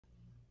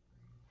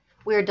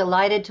We're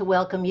delighted to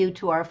welcome you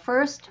to our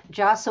first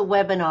JASA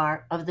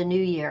webinar of the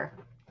new year.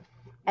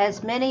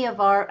 As many of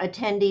our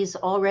attendees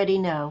already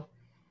know,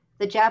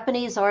 the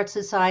Japanese Art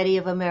Society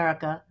of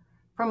America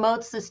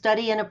promotes the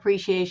study and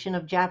appreciation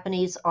of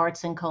Japanese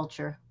arts and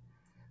culture.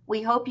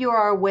 We hope you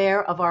are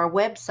aware of our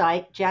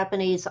website,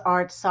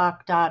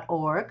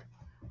 japaneseartsoc.org,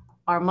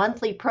 our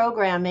monthly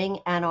programming,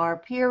 and our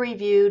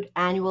peer-reviewed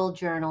annual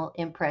journal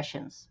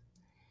impressions.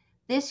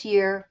 This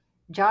year,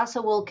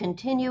 JASA will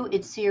continue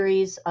its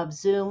series of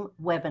Zoom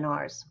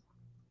webinars.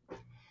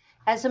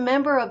 As a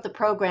member of the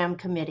program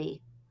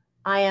committee,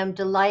 I am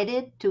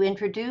delighted to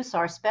introduce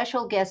our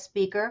special guest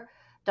speaker,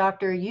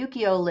 Dr.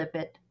 Yukio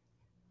Lippit,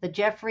 the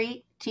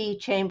Jeffrey T.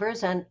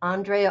 Chambers and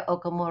Andrea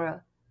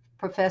Okamura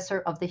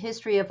Professor of the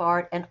History of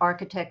Art and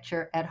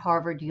Architecture at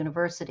Harvard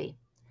University.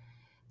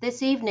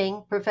 This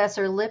evening,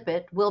 Professor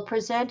Lippit will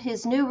present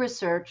his new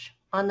research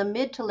on the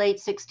mid to late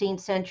 16th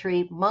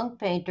century monk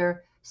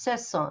painter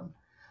Sesson,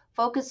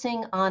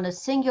 focusing on a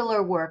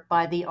singular work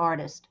by the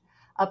artist,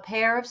 a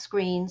pair of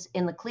screens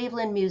in the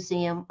Cleveland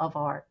Museum of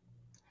Art.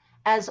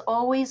 As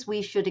always,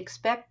 we should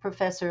expect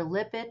Professor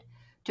Lippit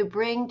to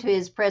bring to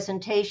his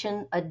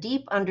presentation a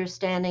deep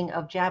understanding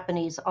of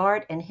Japanese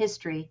art and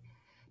history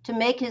to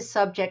make his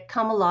subject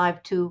come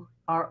alive to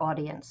our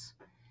audience.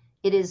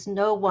 It is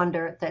no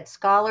wonder that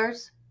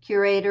scholars,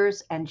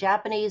 curators, and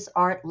Japanese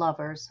art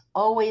lovers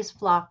always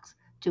flock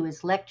to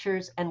his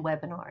lectures and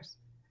webinars.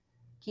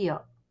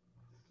 Kyo.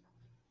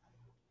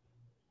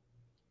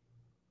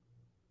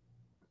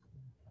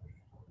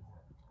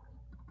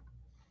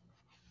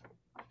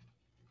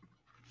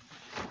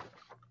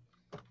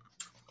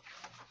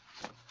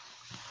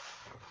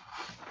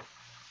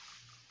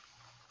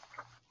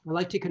 I'd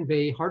like to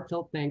convey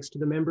heartfelt thanks to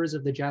the members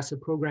of the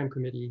JASA Program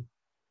Committee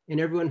and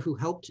everyone who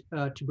helped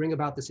to bring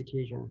about this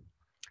occasion.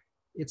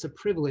 It's a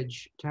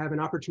privilege to have an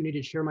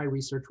opportunity to share my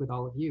research with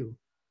all of you.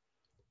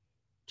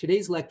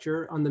 Today's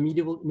lecture on the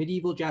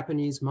medieval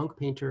Japanese monk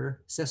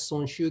painter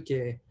Sesson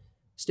Shūkei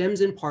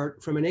stems in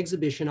part from an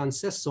exhibition on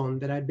Sesson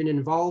that I'd been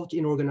involved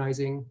in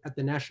organizing at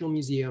the National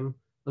Museum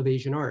of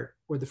Asian Art,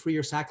 or the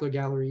Freer Sackler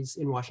Galleries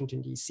in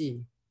Washington,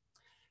 D.C.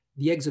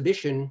 The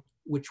exhibition,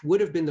 which would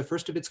have been the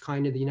first of its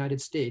kind in the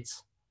United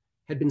States,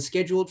 had been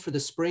scheduled for the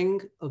spring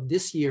of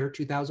this year,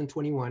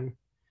 2021,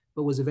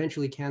 but was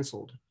eventually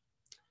canceled.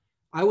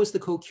 I was the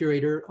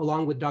co-curator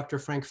along with Dr.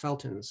 Frank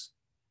Feltens,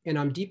 and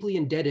I'm deeply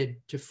indebted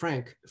to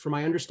Frank for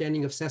my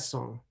understanding of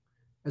Sesson,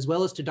 as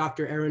well as to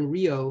Dr. Aaron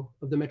Rio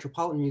of the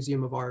Metropolitan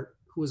Museum of Art,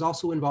 who was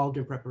also involved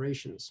in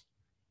preparations.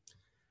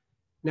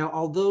 Now,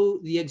 although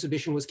the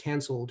exhibition was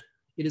canceled,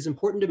 it is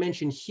important to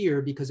mention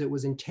here because it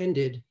was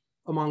intended,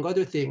 among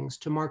other things,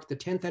 to mark the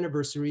 10th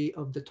anniversary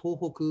of the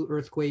Tohoku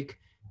earthquake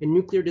and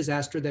nuclear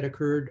disaster that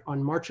occurred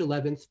on March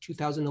 11th,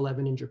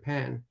 2011 in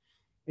Japan,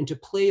 and to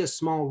play a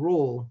small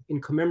role in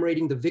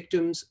commemorating the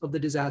victims of the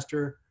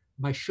disaster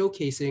by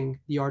showcasing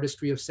the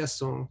artistry of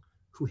Sesson,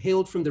 who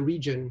hailed from the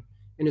region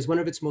and is one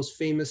of its most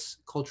famous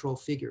cultural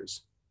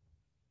figures.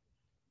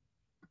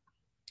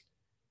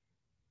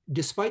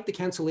 Despite the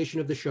cancellation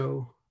of the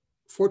show,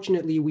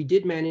 fortunately, we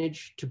did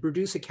manage to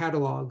produce a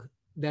catalog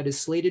that is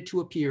slated to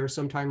appear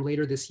sometime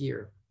later this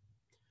year.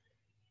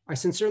 I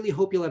sincerely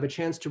hope you'll have a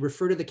chance to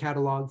refer to the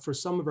catalog for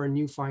some of our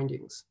new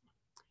findings.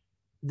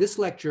 This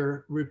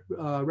lecture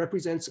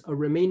represents a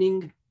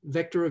remaining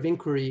vector of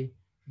inquiry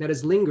that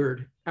has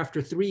lingered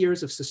after 3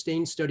 years of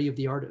sustained study of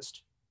the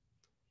artist.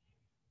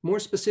 More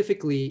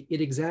specifically, it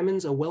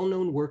examines a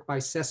well-known work by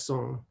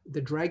Sesson,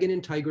 the Dragon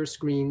and Tiger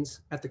screens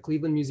at the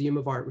Cleveland Museum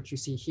of Art, which you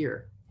see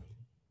here.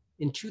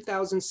 In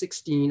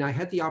 2016, I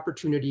had the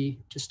opportunity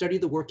to study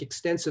the work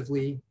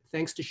extensively,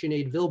 thanks to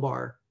Sinead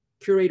Vilbar,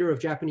 curator of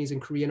Japanese and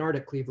Korean art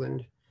at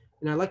Cleveland.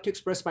 And I'd like to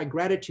express my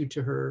gratitude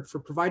to her for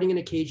providing an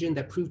occasion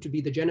that proved to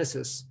be the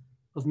genesis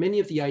of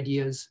many of the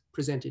ideas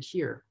presented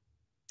here.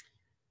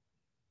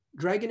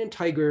 Dragon and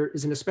Tiger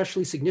is an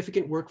especially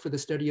significant work for the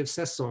study of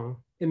Sesson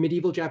and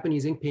medieval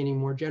Japanese ink painting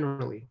more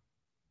generally.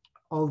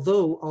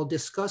 Although I'll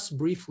discuss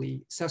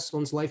briefly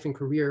Sesson's life and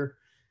career,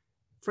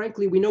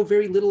 frankly, we know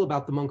very little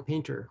about the monk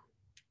painter,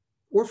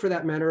 or for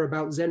that matter,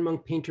 about Zen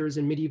monk painters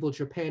in medieval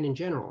Japan in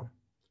general.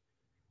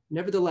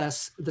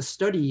 Nevertheless, the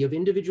study of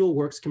individual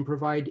works can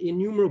provide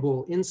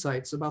innumerable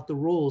insights about the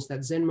roles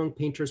that Zen monk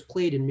painters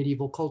played in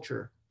medieval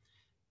culture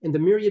and the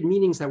myriad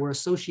meanings that were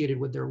associated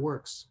with their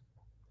works.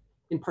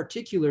 In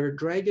particular,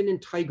 Dragon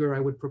and Tiger, I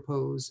would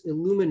propose,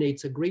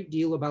 illuminates a great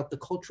deal about the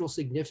cultural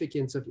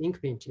significance of ink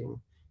painting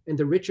and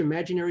the rich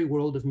imaginary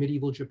world of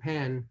medieval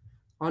Japan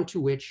onto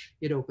which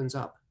it opens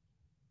up.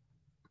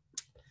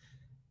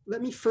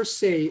 Let me first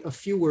say a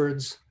few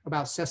words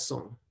about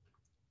Sesson.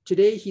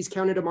 Today, he's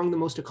counted among the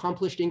most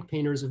accomplished ink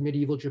painters of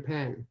medieval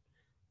Japan,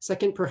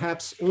 second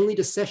perhaps only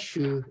to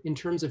Sesshu in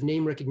terms of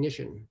name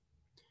recognition.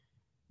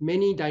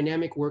 Many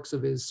dynamic works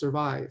of his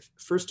survive,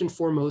 first and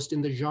foremost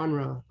in the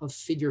genre of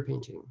figure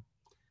painting.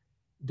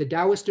 The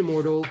Taoist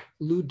immortal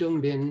Lu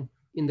Dongbin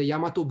in the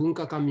Yamato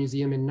Bunkakan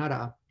Museum in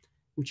Nara,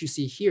 which you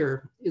see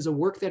here, is a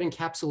work that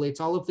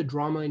encapsulates all of the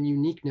drama and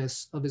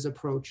uniqueness of his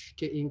approach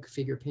to ink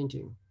figure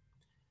painting.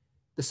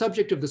 The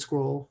subject of the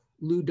scroll,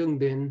 Lu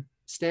Dongbin,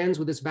 stands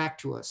with his back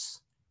to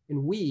us,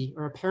 and we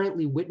are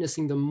apparently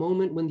witnessing the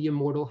moment when the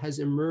immortal has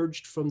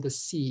emerged from the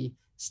sea,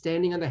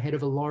 standing on the head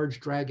of a large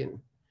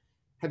dragon.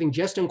 Having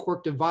just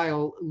uncorked a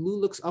vial, Lu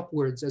looks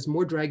upwards as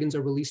more dragons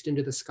are released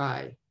into the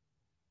sky.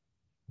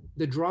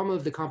 The drama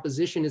of the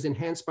composition is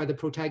enhanced by the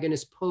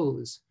protagonist's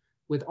pose,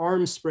 with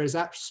arms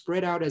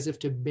spread out as if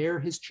to bare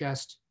his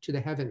chest to the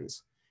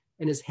heavens,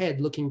 and his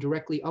head looking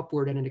directly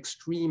upward at an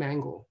extreme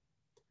angle.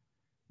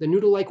 The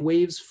noodle-like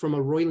waves from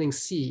a roiling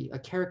sea, a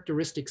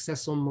characteristic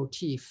Sesson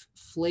motif,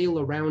 flail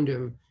around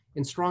him,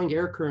 and strong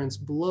air currents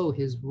blow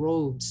his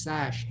robe,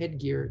 sash,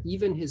 headgear,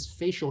 even his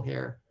facial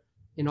hair,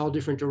 in all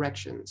different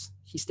directions.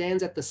 He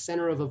stands at the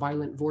center of a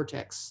violent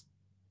vortex,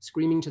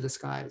 screaming to the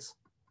skies.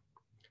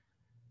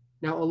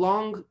 Now,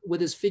 along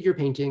with his figure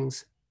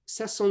paintings,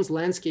 Sesson's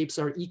landscapes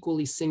are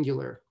equally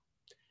singular.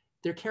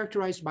 They're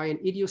characterized by an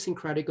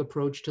idiosyncratic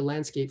approach to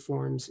landscape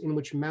forms in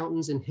which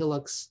mountains and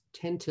hillocks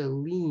tend to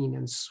lean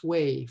and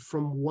sway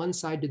from one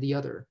side to the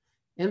other,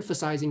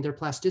 emphasizing their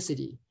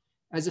plasticity,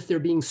 as if they're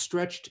being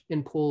stretched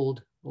and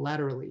pulled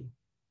laterally.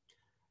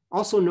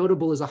 Also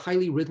notable is a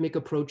highly rhythmic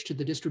approach to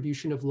the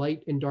distribution of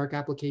light and dark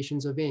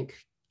applications of ink,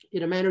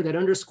 in a manner that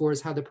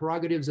underscores how the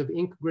prerogatives of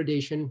ink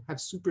gradation have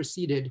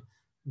superseded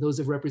those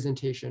of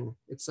representation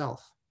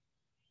itself.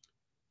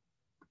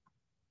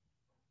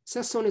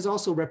 Sesson is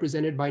also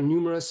represented by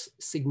numerous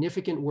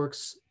significant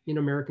works in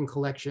American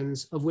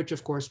collections, of which,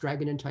 of course,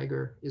 Dragon and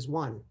Tiger is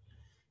one.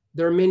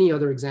 There are many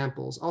other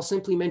examples. I'll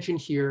simply mention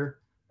here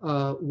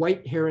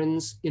White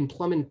Herons in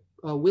Plum and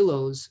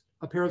Willows,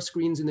 a pair of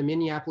screens in the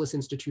Minneapolis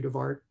Institute of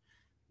Art,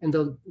 and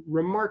the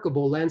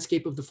remarkable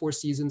Landscape of the Four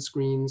Seasons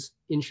screens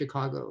in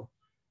Chicago,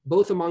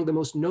 both among the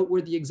most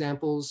noteworthy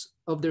examples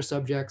of their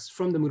subjects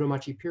from the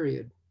Muromachi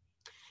period.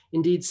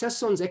 Indeed,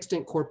 Sesson's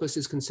extant corpus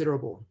is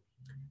considerable.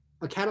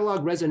 A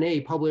catalog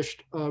raisonné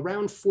published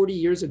around 40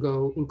 years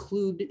ago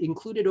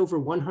included over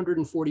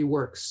 140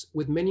 works,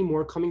 with many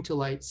more coming to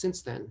light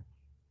since then.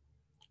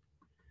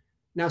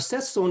 Now,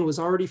 Sesson was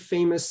already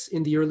famous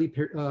in the early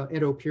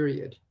Edo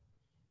period.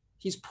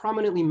 He's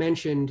prominently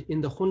mentioned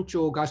in the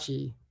Honchō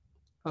Gashi,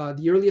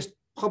 the earliest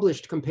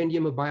published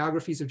compendium of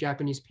biographies of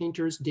Japanese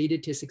painters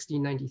dated to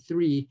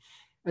 1693,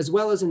 as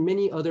well as in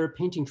many other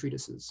painting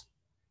treatises.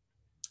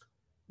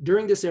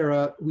 During this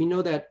era, we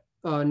know that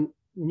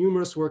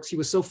numerous works, he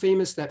was so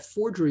famous that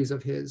forgeries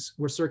of his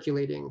were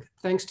circulating,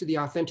 thanks to the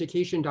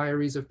authentication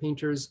diaries of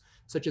painters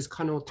such as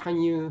Kano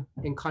Tanyu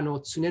and Kano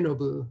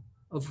Tsunenobu,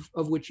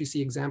 of which you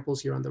see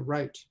examples here on the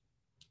right.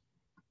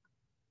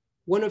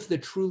 One of the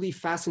truly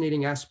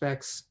fascinating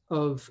aspects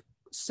of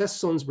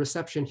Sesson's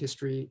reception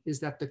history is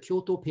that the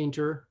Kyoto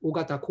painter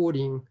Ogata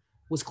Korin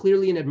was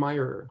clearly an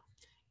admirer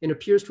and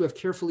appears to have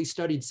carefully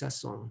studied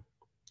Sesson.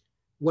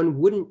 One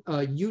wouldn't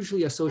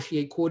usually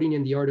associate Korin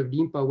in the art of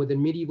Rinpa with a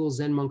medieval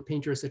Zen monk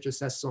painter such as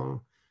Sesson,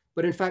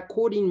 but in fact,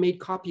 Korin made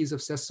copies of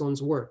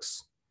Sesson's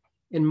works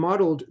and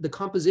modeled the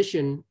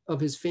composition of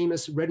his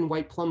famous red and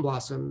white plum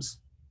blossoms,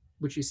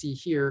 which you see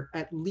here,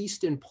 at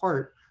least in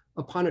part,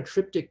 upon a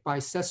triptych by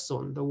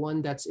Sesson, the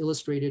one that's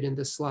illustrated in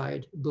this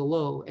slide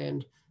below.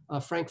 And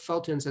Frank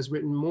Feltens has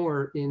written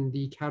more in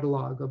the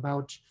catalog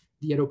about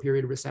the Edo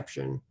period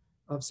reception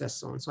of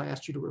Sesson. So I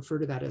asked you to refer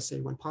to that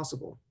essay when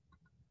possible.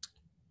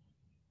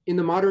 In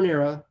the modern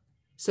era,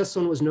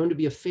 Sesson was known to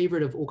be a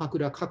favorite of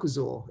Okakura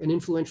Kakuzo, an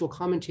influential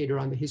commentator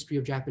on the history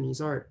of Japanese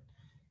art,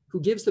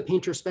 who gives the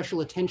painter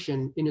special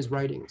attention in his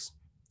writings.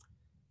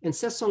 And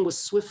Sesson was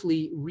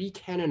swiftly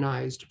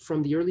recanonized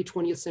from the early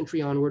 20th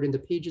century onward in the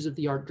pages of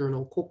the art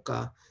journal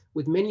Kokka,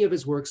 with many of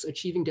his works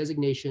achieving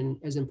designation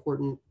as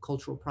important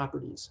cultural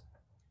properties.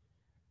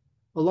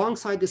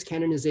 Alongside this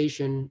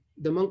canonization,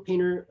 the monk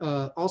painter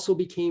also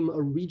became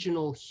a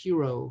regional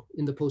hero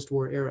in the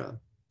post-war era.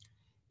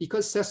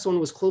 Because Sesson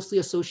was closely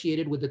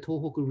associated with the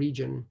Tohoku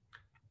region,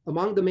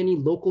 among the many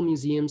local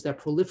museums that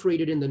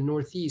proliferated in the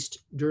Northeast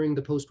during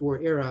the post-war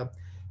era,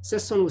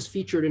 Sesson was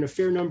featured in a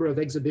fair number of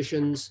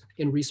exhibitions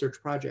and research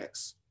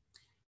projects.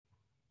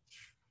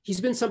 He's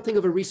been something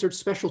of a research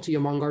specialty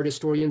among art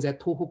historians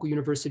at Tohoku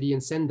University in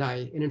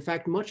Sendai, and in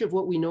fact, much of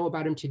what we know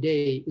about him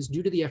today is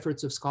due to the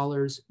efforts of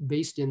scholars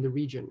based in the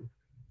region.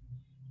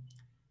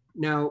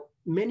 Now,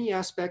 many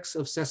aspects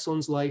of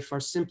Sesson's life are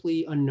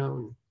simply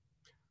unknown.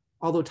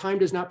 Although time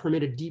does not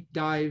permit a deep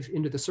dive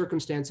into the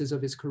circumstances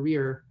of his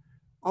career,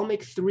 I'll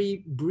make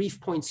three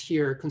brief points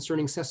here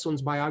concerning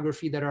Sesson's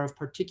biography that are of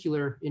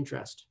particular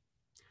interest.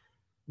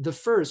 The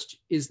first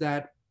is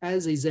that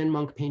as a Zen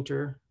monk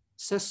painter,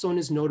 Sesson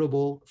is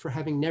notable for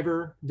having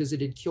never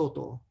visited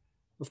Kyoto,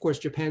 of course,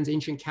 Japan's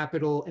ancient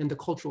capital and the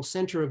cultural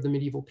center of the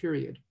medieval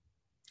period.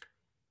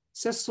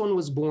 Sesson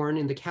was born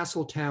in the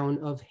castle town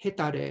of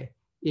Hetare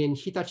in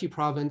Hitachi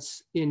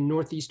province in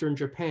northeastern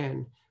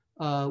Japan,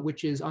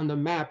 which is on the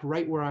map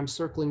right where I'm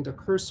circling the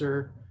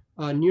cursor,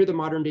 near the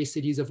modern day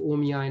cities of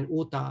Omiya and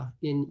Ota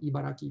in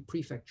Ibaraki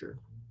prefecture.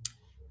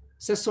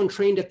 Sesson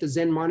trained at the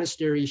Zen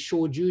monastery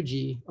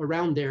Shojuji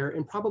around there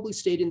and probably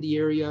stayed in the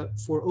area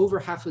for over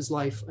half his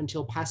life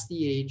until past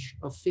the age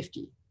of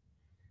 50.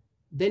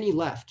 Then he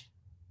left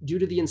due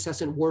to the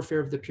incessant warfare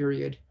of the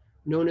period,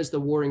 known as the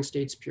Warring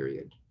States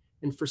period.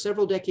 And for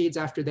several decades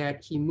after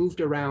that, he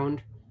moved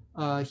around.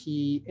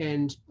 He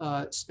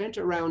spent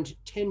around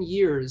 10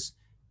 years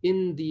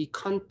in the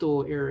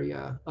Kanto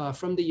area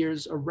from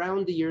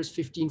around the years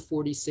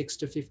 1546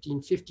 to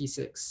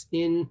 1556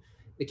 in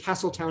the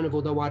castle town of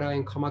Odawara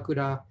in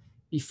Kamakura,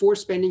 before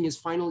spending his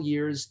final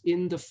years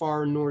in the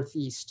far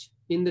northeast,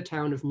 in the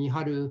town of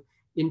Miharu,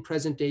 in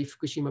present-day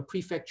Fukushima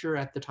Prefecture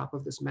at the top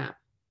of this map.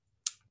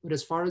 But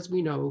as far as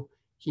we know,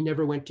 he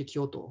never went to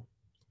Kyoto.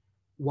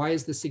 Why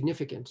is this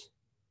significant?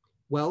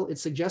 Well, it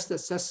suggests that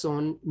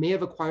Sesson may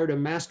have acquired a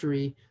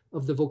mastery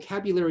of the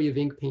vocabulary of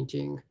ink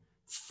painting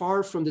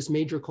far from this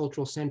major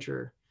cultural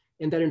center,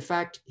 and that in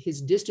fact,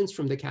 his distance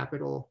from the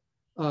capital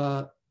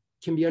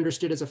can be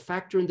understood as a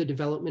factor in the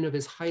development of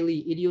his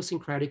highly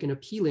idiosyncratic and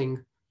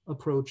appealing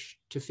approach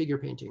to figure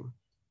painting,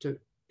 to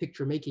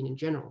picture making in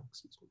general.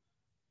 Excuse me.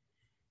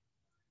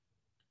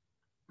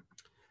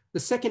 The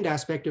second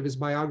aspect of his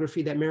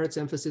biography that merits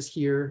emphasis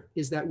here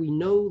is that we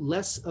know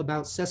less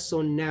about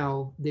Sesson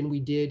now than we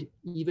did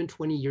even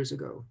 20 years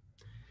ago.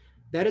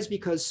 That is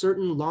because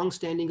certain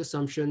long-standing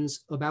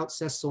assumptions about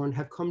Sesson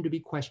have come to be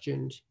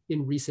questioned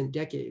in recent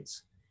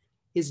decades.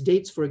 His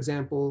dates, for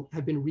example,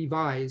 have been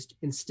revised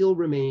and still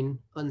remain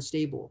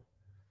unstable.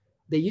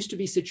 They used to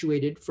be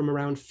situated from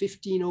around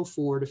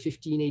 1504 to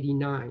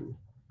 1589,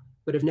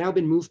 but have now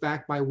been moved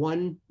back by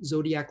one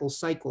zodiacal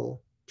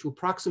cycle to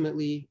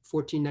approximately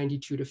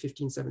 1492 to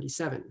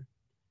 1577.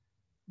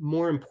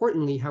 More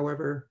importantly,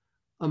 however,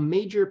 a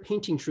major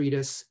painting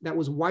treatise that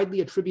was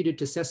widely attributed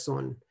to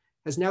Sesson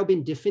has now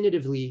been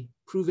definitively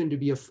proven to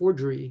be a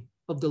forgery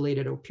of the late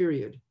Edo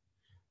period.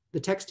 The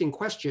text in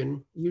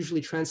question,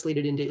 usually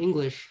translated into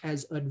English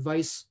as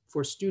Advice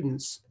for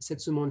Students,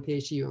 Setsumon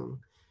Peishiun,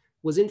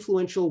 was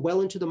influential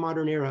well into the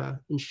modern era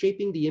in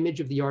shaping the image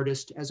of the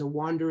artist as a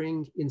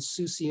wandering,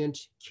 insouciant,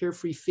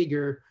 carefree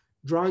figure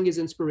drawing his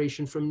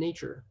inspiration from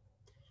nature.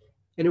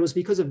 And it was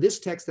because of this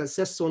text that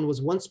Sesson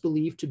was once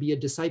believed to be a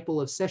disciple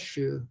of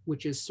Sesshu,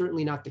 which is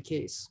certainly not the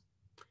case.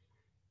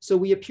 So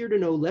we appear to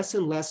know less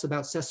and less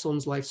about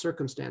Sesson's life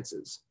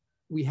circumstances.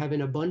 We have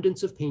an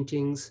abundance of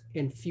paintings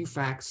and few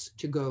facts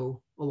to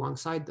go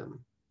alongside them.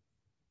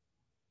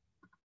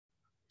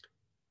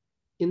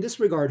 In this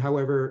regard,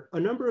 however, a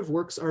number of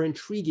works are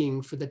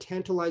intriguing for the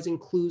tantalizing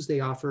clues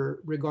they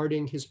offer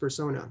regarding his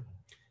persona.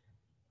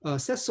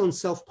 Sesson's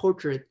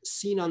self-portrait,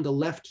 seen on the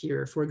left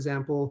here, for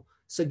example,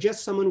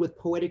 suggests someone with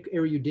poetic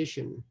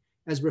erudition,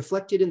 as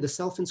reflected in the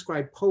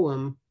self-inscribed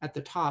poem at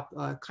the top,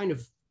 kind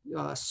of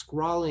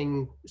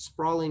sprawling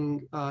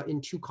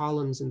in two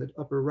columns in the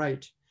upper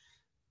right,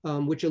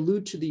 which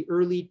allude to the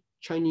early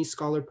Chinese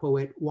scholar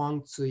poet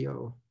Wang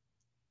Ziyou.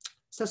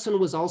 Sesson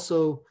was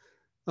also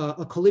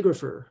a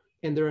calligrapher,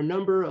 and there are a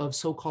number of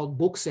so-called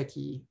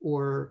bokuseki,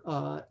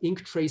 or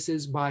ink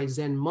traces by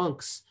Zen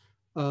monks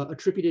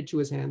attributed to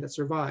his hand that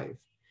survive.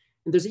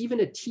 And there's even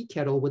a tea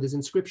kettle with his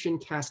inscription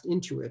cast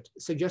into it,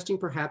 suggesting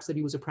perhaps that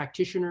he was a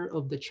practitioner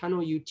of the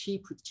Chanoyu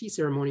tea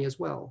ceremony as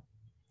well.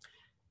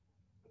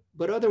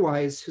 But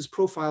otherwise, his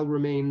profile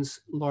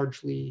remains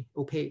largely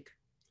opaque.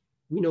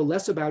 We know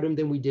less about him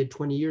than we did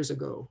 20 years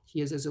ago.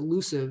 He is as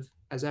elusive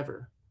as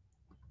ever.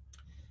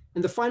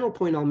 And the final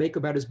point I'll make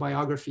about his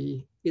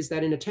biography is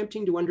that in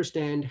attempting to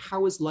understand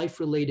how his life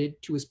related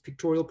to his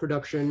pictorial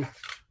production,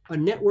 a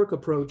network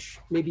approach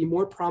may be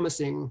more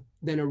promising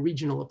than a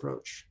regional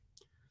approach.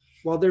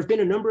 While there have been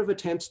a number of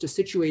attempts to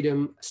situate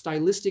him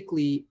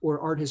stylistically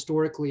or art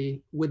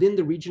historically within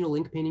the regional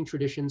ink painting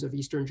traditions of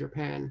Eastern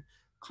Japan,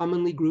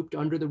 commonly grouped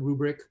under the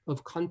rubric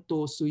of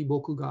Kanto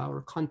Suibokuga,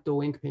 or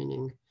Kanto ink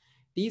painting,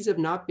 these have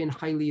not been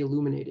highly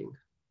illuminating.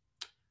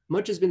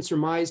 Much has been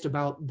surmised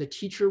about the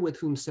teacher with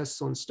whom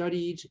Sesson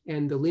studied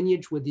and the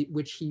lineage with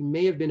which he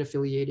may have been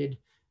affiliated,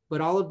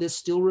 but all of this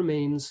still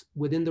remains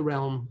within the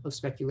realm of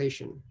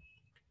speculation.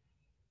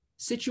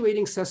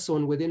 Situating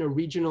Sesson within a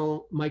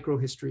regional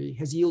microhistory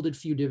has yielded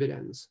few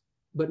dividends,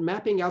 but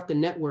mapping out the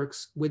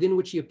networks within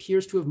which he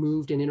appears to have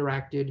moved and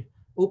interacted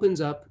opens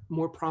up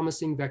more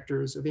promising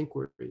vectors of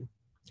inquiry.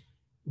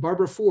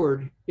 Barbara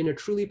Ford, in a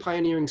truly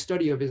pioneering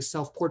study of his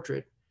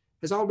self-portrait,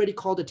 has already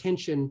called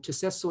attention to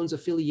Sesson's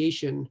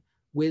affiliation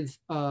with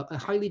a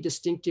highly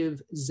distinctive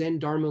Zen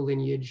Dharma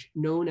lineage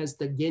known as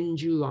the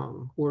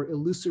Genjuan, or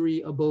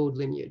illusory abode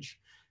lineage,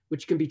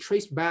 which can be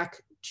traced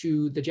back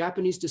to the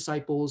Japanese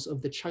disciples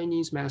of the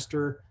Chinese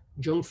master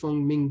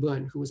Zhongfeng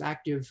Mingbun, who was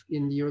active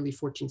in the early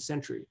 14th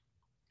century.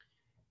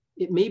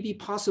 It may be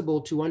possible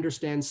to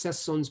understand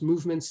Sesson's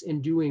movements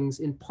and doings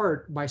in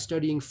part by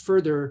studying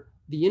further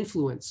the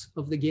influence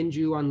of the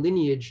Genjuan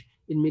lineage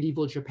in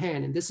medieval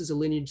Japan, and this is a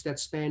lineage that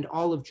spanned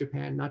all of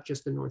Japan, not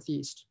just the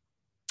Northeast.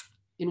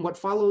 In what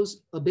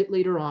follows a bit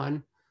later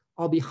on,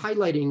 I'll be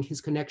highlighting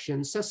his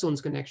connections,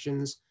 Sesson's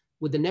connections,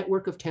 with the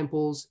network of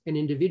temples and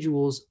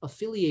individuals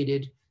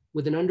affiliated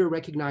with an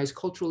under-recognized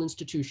cultural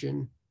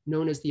institution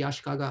known as the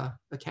Ashikaga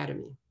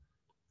Academy.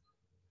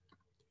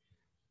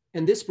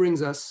 And this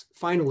brings us,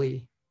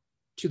 finally,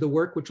 to the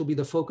work which will be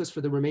the focus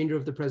for the remainder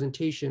of the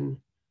presentation,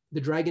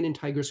 The Dragon and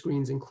Tiger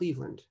Screens in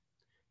Cleveland.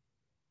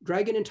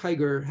 Dragon and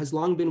Tiger has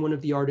long been one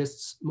of the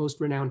artist's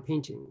most renowned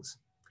paintings.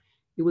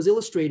 It was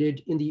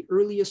illustrated in the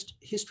earliest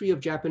history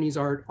of Japanese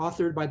art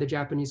authored by the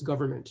Japanese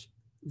government,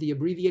 the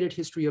abbreviated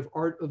history of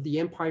art of the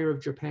Empire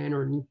of Japan,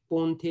 or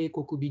Nippon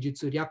Teikoku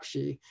Bijutsu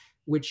Ryakushi,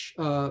 which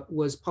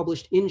was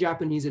published in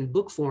Japanese in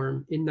book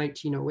form in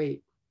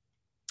 1908.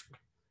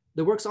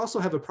 The works also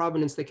have a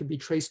provenance that can be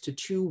traced to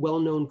two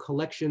well-known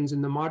collections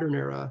in the modern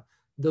era,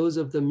 those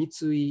of the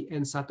Mitsui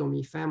and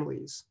Satomi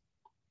families.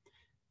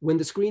 When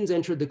the screens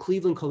entered the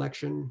Cleveland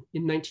collection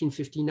in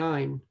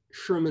 1959,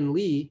 Sherman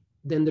Lee,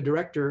 then the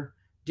director,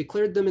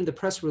 declared them in the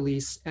press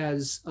release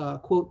as,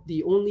 quote,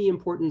 the only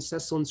important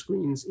Sesson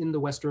screens in the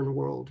Western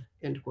world,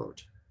 end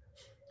quote.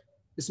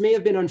 This may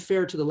have been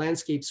unfair to the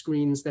landscape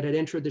screens that had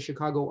entered the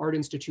Chicago Art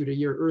Institute a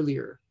year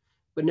earlier,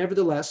 but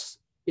nevertheless,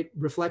 it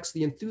reflects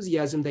the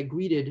enthusiasm that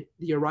greeted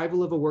the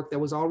arrival of a work that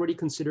was already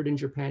considered in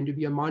Japan to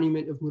be a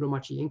monument of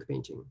Muromachi ink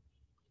painting.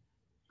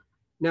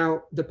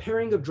 Now, the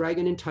pairing of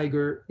dragon and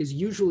tiger is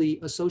usually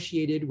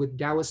associated with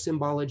Taoist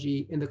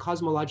symbology and the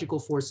cosmological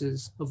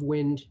forces of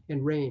wind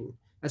and rain,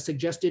 as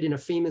suggested in a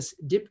famous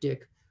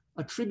diptych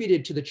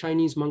attributed to the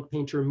Chinese monk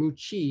painter Mu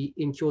Qi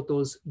in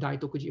Kyoto's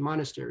Daitokuji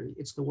Monastery.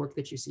 It's the work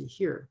that you see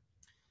here.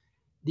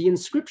 The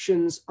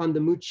inscriptions on the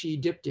Mu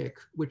Qi diptych,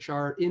 which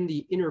are in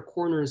the inner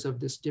corners of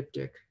this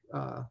diptych,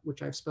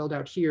 which I've spelled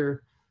out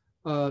here,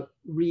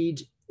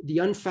 read, "The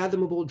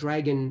unfathomable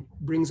dragon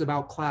brings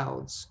about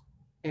clouds,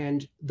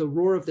 and the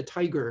roar of the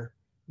tiger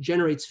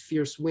generates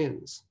fierce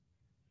winds."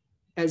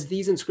 As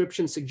these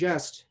inscriptions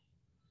suggest,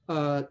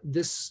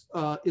 this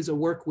is a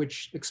work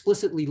which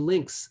explicitly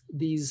links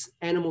these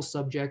animal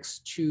subjects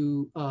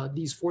to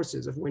these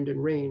forces of wind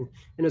and rain.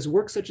 And as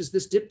works such as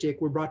this diptych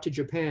were brought to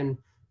Japan,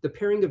 the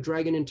pairing of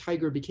dragon and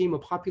tiger became a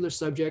popular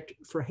subject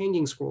for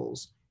hanging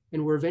scrolls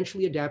and were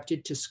eventually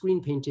adapted to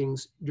screen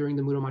paintings during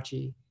the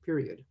Muromachi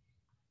period.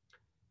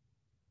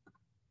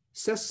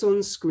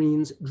 Sesson's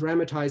screens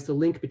dramatize the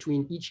link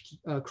between each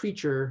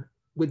creature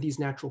with these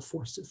natural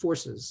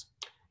forces.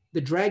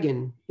 The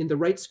dragon in the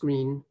right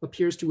screen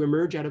appears to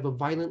emerge out of a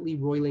violently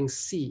roiling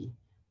sea,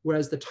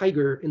 whereas the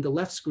tiger in the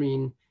left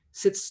screen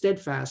sits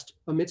steadfast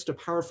amidst a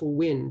powerful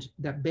wind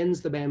that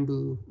bends the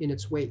bamboo in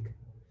its wake.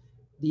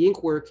 The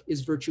inkwork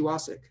is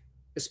virtuosic,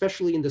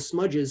 especially in the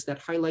smudges that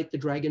highlight the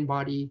dragon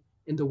body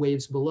and the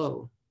waves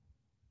below.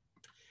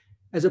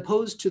 As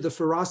opposed to the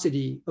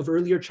ferocity of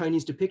earlier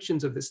Chinese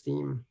depictions of this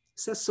theme,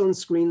 Sesson's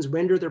screens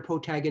render their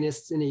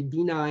protagonists in a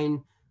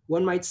benign,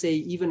 one might say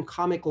even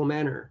comical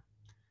manner.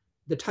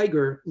 The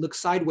tiger looks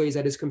sideways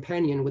at his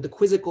companion with a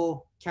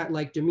quizzical,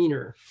 cat-like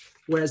demeanor,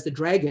 whereas the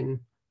dragon,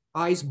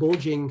 eyes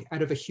bulging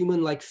out of a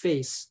human-like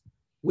face,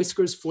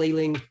 whiskers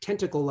flailing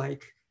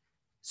tentacle-like,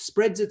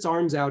 spreads its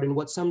arms out in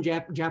what some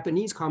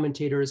Japanese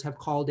commentators have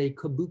called a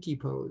kabuki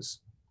pose.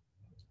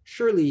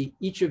 Surely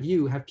each of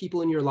you have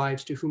people in your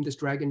lives to whom this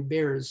dragon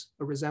bears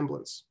a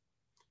resemblance.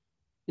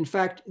 In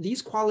fact,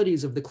 these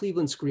qualities of the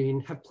Cleveland screen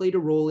have played a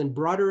role in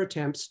broader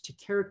attempts to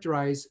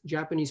characterize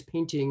Japanese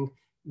painting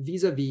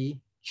vis-a-vis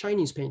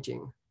Chinese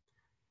painting.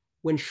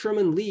 When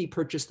Sherman Lee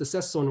purchased the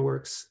Sesson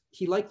works,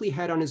 he likely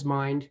had on his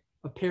mind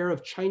a pair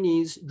of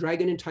Chinese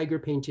dragon and tiger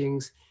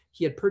paintings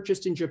he had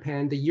purchased in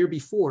Japan the year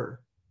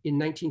before, in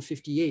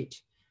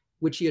 1958,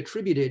 which he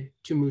attributed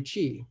to Mu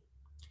Qi.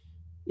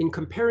 In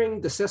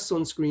comparing the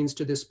Sesson screens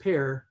to this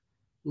pair,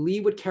 Lee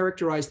would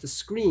characterize the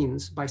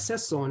screens by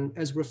Sesson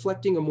as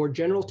reflecting a more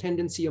general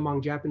tendency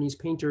among Japanese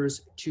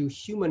painters to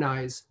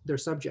humanize their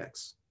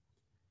subjects.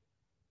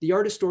 The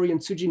art historian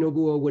Tsuji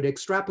Nobuo would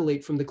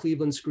extrapolate from the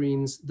Cleveland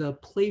screens the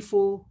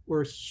playful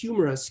or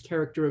humorous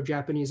character of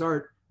Japanese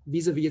art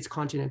vis-a-vis its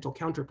continental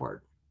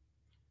counterpart.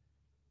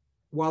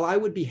 While I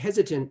would be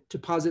hesitant to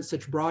posit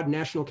such broad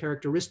national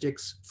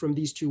characteristics from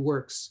these two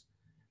works,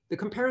 the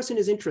comparison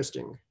is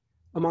interesting,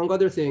 among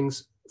other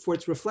things, for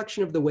its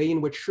reflection of the way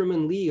in which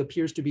Sherman Lee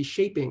appears to be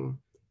shaping,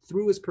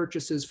 through his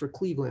purchases for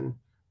Cleveland,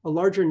 a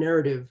larger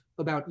narrative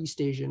about East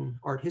Asian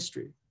art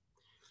history.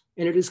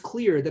 And it is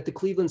clear that the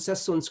Cleveland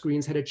Sesson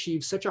screens had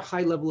achieved such a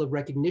high level of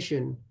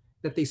recognition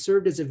that they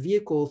served as a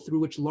vehicle through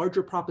which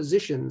larger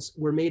propositions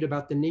were made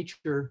about the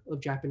nature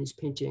of Japanese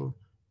painting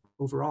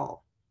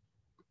overall.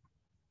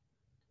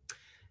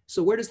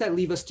 So where does that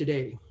leave us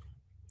today?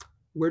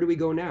 Where do we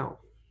go now?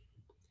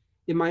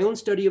 In my own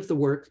study of the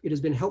work, it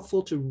has been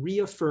helpful to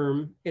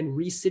reaffirm and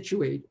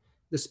resituate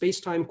the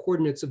space-time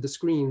coordinates of the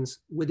screens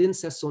within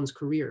Sesson's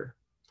career.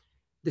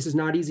 This is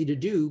not easy to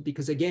do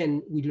because,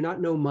 again, we do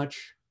not know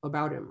much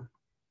about him.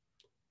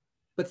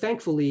 But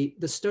thankfully,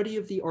 the study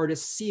of the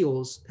artist's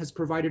seals has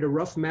provided a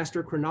rough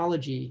master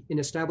chronology in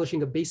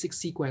establishing a basic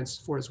sequence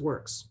for his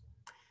works.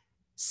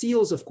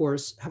 Seals, of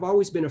course, have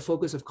always been a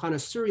focus of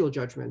connoisseurial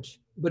judgment,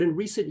 but in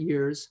recent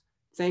years,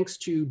 thanks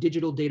to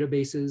digital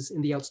databases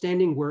and the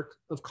outstanding work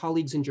of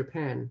colleagues in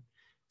Japan,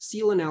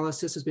 seal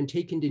analysis has been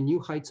taken to new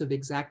heights of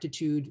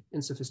exactitude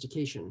and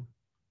sophistication.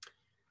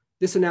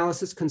 This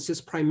analysis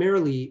consists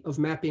primarily of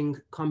mapping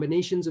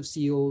combinations of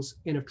seals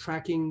and of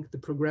tracking the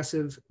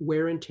progressive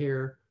wear and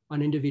tear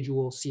on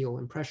individual seal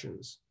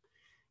impressions.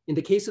 In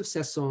the case of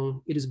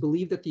Sesson, it is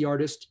believed that the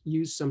artist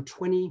used some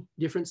 20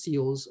 different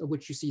seals, of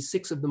which you see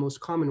 6 of the most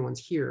common ones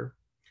here.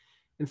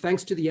 And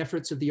thanks to the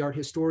efforts of the art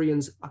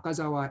historians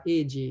Akazawa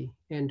Eiji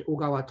and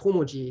Ogawa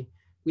Tomoji,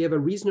 we have a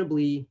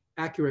reasonably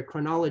accurate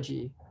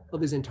chronology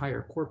of his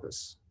entire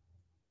corpus.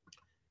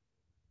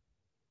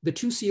 The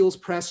 2 seals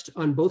pressed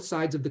on both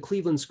sides of the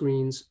Cleveland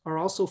screens are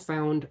also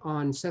found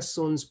on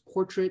Sesson's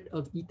portrait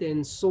of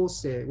Iten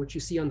Sose, which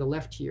you see on the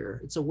left here.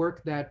 It's a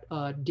work that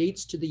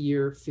dates to the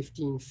year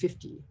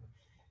 1550.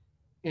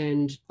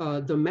 And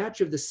the match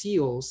of the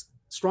seals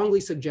strongly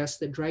suggests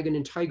that Dragon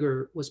and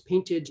Tiger was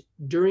painted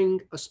during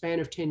a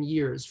span of 10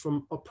 years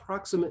from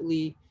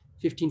approximately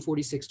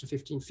 1546 to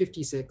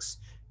 1556,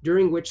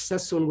 during which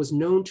Sesson was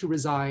known to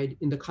reside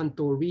in the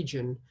Kanto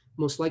region,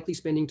 most likely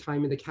spending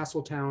time in the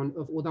castle town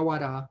of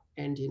Odawara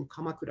and in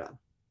Kamakura.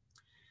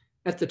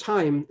 At the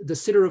time, the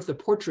sitter of the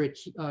portrait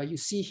you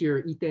see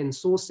here, Iten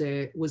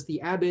Sose, was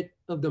the abbot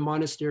of the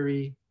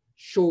monastery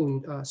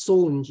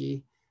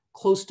Sounji,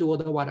 close to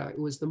Odawara. It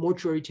was the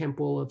mortuary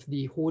temple of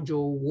the Hojo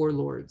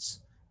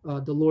warlords,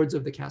 the lords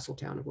of the castle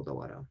town of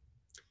Odawara.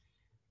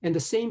 And the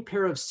same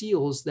pair of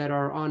seals that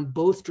are on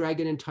both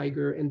Dragon and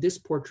Tiger and this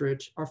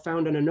portrait are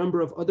found on a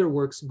number of other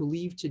works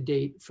believed to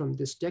date from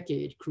this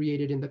decade,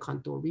 created in the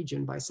Kanto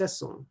region by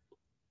Sesson.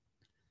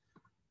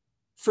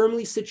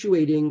 Firmly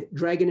situating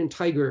Dragon and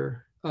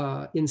Tiger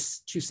to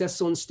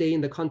Sesson's stay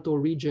in the Kanto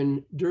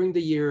region during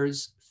the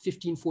years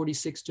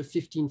 1546 to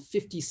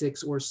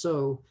 1556 or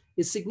so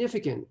is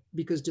significant,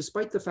 because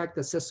despite the fact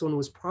that Sesson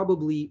was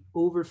probably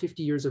over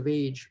 50 years of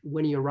age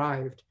when he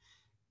arrived,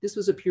 this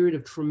was a period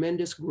of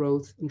tremendous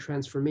growth and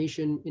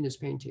transformation in his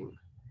painting.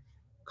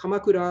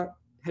 Kamakura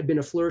had been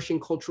a flourishing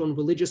cultural and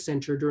religious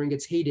center during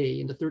its heyday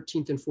in the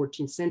 13th and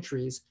 14th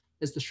centuries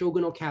as the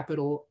shogunal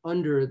capital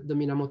under the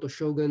Minamoto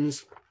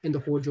shoguns and the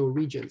Hojo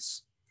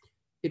regents.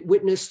 It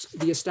witnessed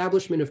the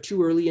establishment of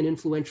 2 early and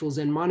influential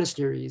Zen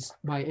monasteries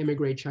by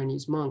emigre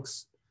Chinese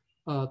monks,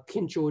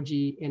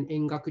 Kenchoji and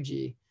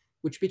Engakuji,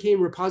 which became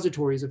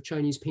repositories of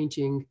Chinese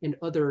painting and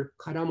other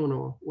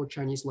karamono, or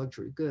Chinese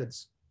luxury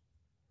goods.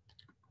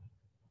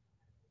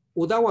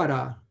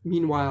 Odawara,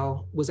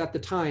 meanwhile, was at the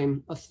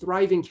time a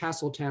thriving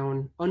castle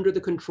town under the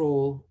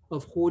control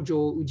of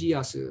Hojo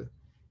Ujiyasu,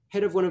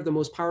 head of one of the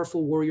most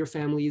powerful warrior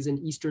families in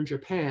Eastern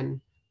Japan,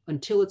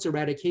 until its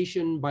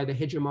eradication by the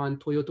hegemon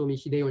Toyotomi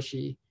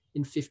Hideyoshi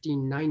in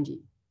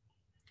 1590.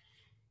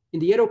 In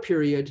the Edo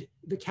period,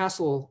 the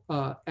castle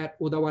at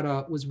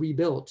Odawara was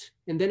rebuilt,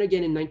 and then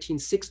again in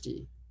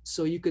 1960.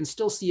 So you can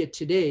still see it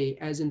today,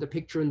 as in the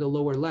picture in the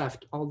lower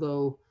left,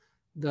 although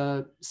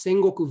the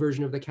Sengoku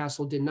version of the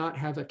castle did not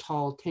have a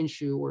tall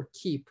tenshu or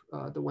keep,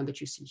 the one that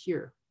you see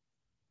here.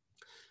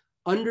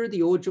 Under the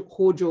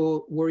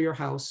Hojo warrior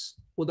house,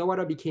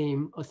 Odawara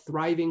became a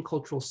thriving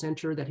cultural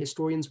center that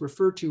historians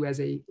refer to as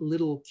a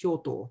little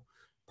Kyoto,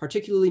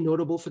 particularly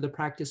notable for the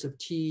practice of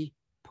tea,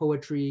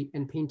 poetry,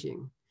 and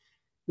painting.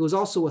 It was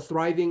also a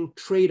thriving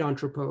trade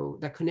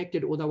entrepot that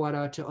connected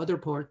Odawara to other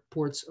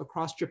ports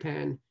across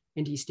Japan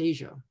and East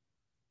Asia.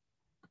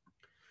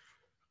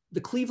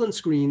 The Cleveland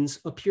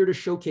screens appear to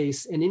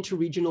showcase an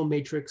interregional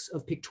matrix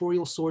of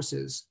pictorial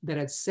sources that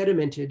had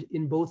sedimented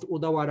in both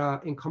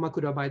Odawara and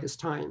Kamakura by this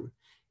time,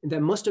 and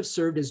that must have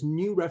served as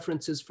new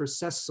references for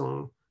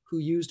Sesson, who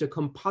used a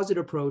composite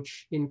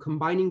approach in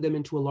combining them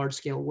into a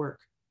large-scale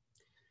work.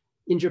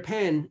 In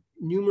Japan,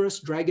 numerous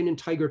dragon and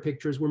tiger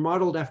pictures were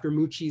modeled after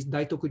Muchi's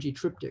Daitokuji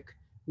triptych,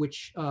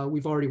 which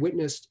we've already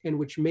witnessed and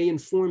which may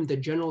inform the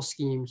general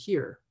scheme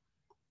here.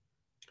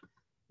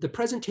 The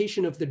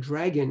presentation of the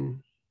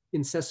dragon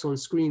in Sesson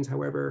screens,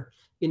 however,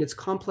 in its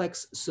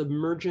complex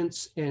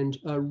submergence and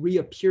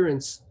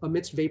reappearance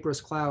amidst vaporous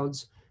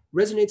clouds,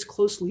 resonates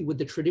closely with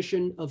the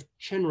tradition of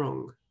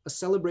Chenrong, a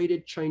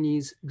celebrated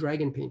Chinese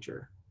dragon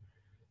painter.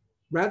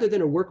 Rather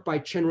than a work by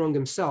Chenrong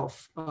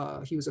himself,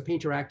 he was a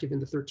painter active in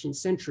the 13th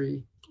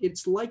century,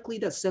 it's likely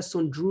that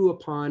Sesson drew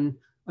upon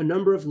a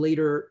number of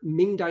later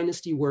Ming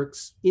Dynasty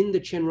works in the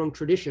Chenrong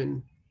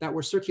tradition that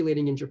were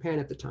circulating in Japan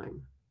at the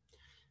time.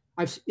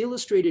 I've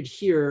illustrated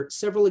here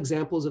several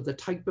examples of the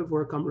type of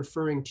work I'm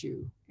referring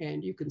to.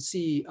 And you can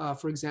see,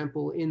 for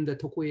example, in the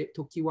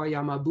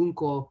Tokiwayama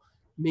Bunko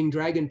Ming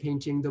dragon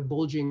painting, the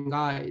bulging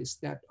eyes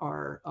that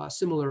are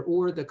similar,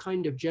 or the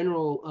kind of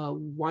general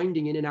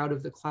winding in and out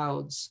of the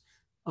clouds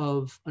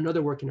of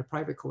another work in a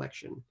private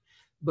collection.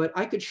 But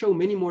I could show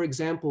many more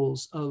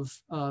examples of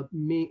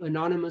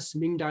anonymous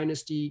Ming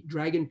Dynasty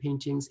dragon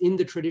paintings in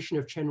the tradition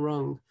of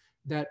Chenrong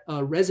that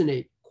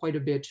resonate quite a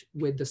bit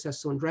with the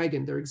Sesson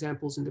dragon. There are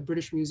examples in the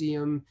British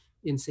Museum,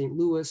 in St.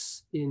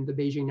 Louis, in the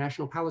Beijing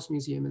National Palace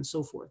Museum, and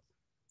so forth.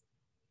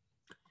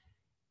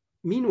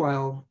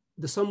 Meanwhile,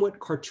 the somewhat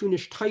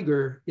cartoonish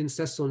tiger in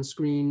Sesson's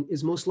screen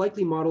is most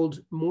likely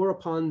modeled more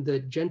upon the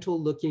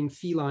gentle-looking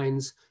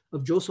felines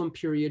of Joseon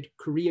period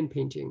Korean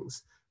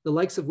paintings, the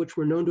likes of which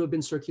were known to have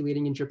been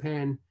circulating in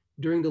Japan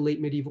during the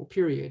late medieval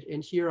period.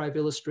 And here I've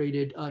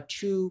illustrated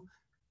two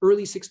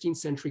early 16th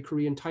century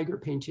Korean tiger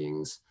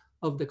paintings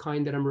of the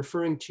kind that I'm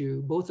referring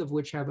to, both of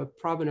which have a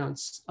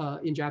provenance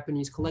in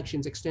Japanese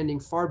collections extending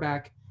far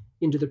back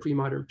into the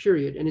pre-modern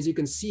period. And as you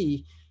can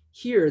see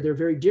here, they're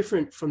very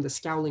different from the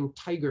scowling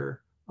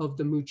tiger of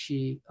the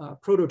Muchi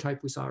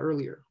prototype we saw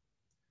earlier.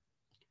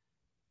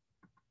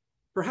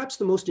 Perhaps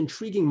the most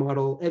intriguing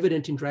model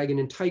evident in Dragon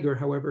and Tiger,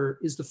 however,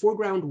 is the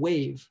foreground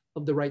wave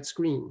of the right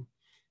screen.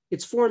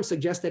 Its form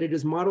suggests that it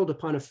is modeled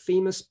upon a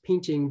famous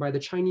painting by the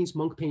Chinese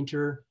monk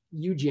painter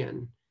Yu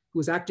Jian, who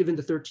was active in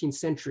the 13th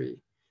century,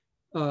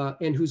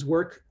 and whose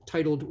work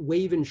titled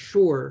Wave and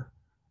Shore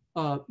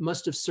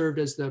must have served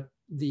as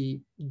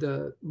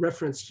the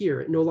reference here.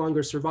 It no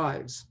longer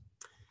survives.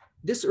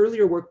 This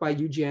earlier work by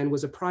Yu Jian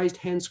was a prized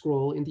hand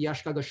scroll in the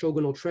Ashikaga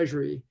shogunal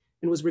treasury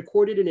and was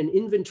recorded in an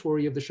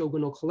inventory of the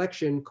shogunal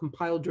collection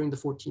compiled during the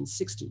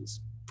 1460s.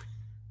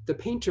 The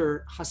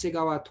painter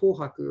Hasegawa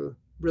Tohaku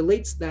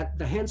relates that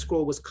the hand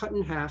scroll was cut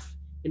in half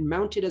and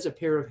mounted as a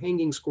pair of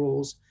hanging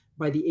scrolls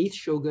by the 8th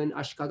shogun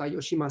Ashikaga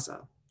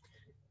Yoshimasa.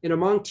 And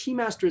among tea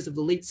masters of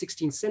the late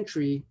 16th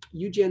century,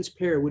 Yu Jian's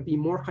pair would be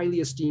more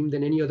highly esteemed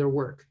than any other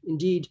work.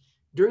 Indeed,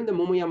 during the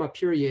Momoyama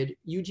period,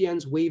 Yu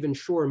Jian's Wave and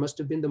Shore must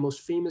have been the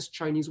most famous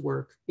Chinese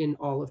work in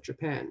all of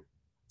Japan.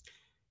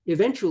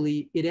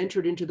 Eventually, it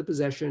entered into the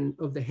possession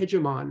of the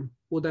hegemon,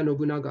 Oda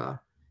Nobunaga,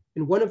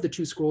 and one of the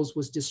two scrolls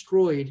was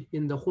destroyed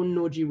in the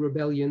Honnoji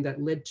rebellion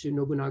that led to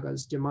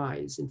Nobunaga's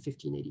demise in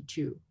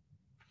 1582.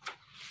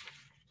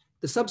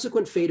 The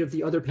subsequent fate of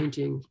the other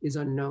painting is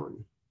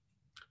unknown.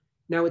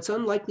 Now, it's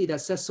unlikely that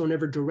Sesson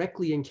ever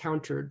directly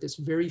encountered this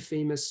very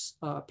famous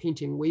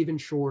painting, Wave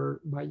and Shore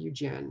by Yu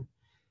Jian,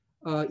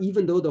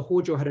 even though the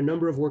Hojo had a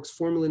number of works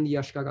formerly in the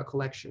Ashikaga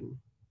collection.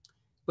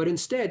 But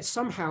instead,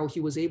 somehow he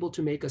was able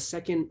to make a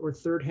second or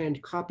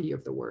third-hand copy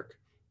of the work.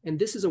 And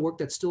this is a work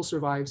that still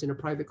survives in a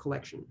private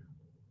collection.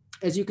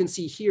 As you can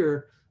see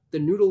here, the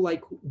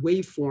noodle-like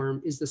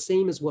waveform is the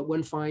same as what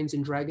one finds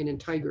in Dragon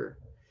and Tiger.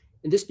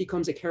 And this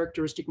becomes a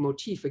characteristic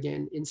motif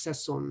again in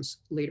Sesson's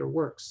later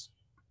works.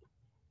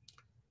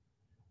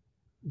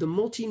 The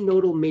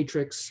multinodal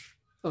matrix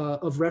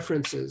of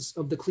references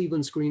of the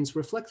Cleveland screens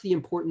reflect the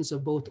importance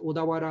of both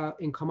Odawara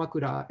and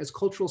Kamakura as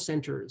cultural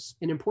centers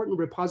and important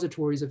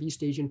repositories of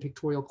East Asian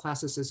pictorial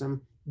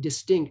classicism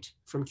distinct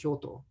from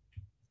Kyoto.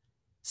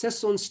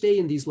 Sesson's stay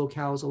in these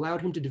locales allowed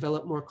him to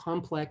develop more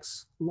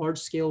complex,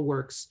 large-scale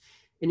works,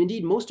 and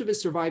indeed most of his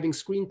surviving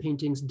screen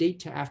paintings date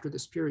to after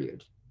this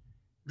period.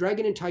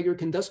 Dragon and Tiger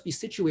can thus be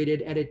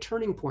situated at a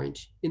turning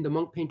point in the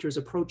monk painter's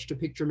approach to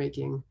picture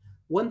making,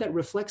 one that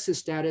reflects his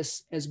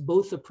status as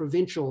both a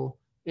provincial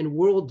and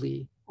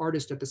worldly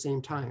artist at the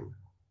same time.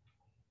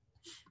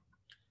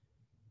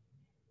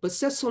 But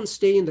Sesson's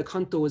stay in the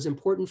Kanto is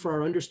important for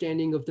our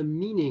understanding of the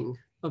meaning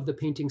of the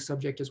painting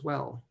subject as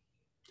well.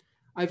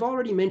 I've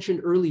already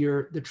mentioned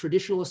earlier the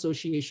traditional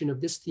association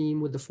of this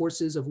theme with the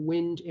forces of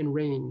wind and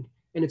rain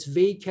and its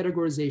vague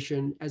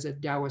categorization as a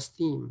Taoist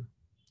theme.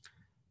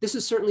 This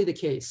is certainly the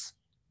case,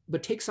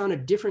 but takes on a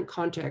different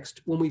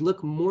context when we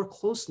look more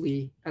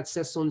closely at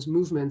Sesson's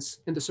movements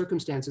and the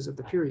circumstances of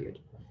the period.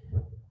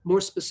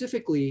 More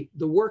specifically,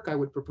 the work I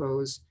would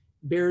propose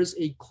bears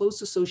a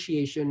close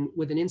association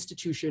with an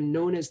institution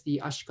known as the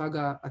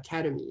Ashikaga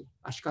Academy,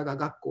 Ashikaga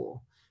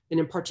Gakko, and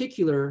in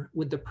particular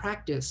with the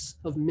practice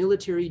of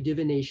military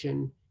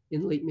divination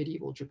in late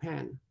medieval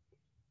Japan.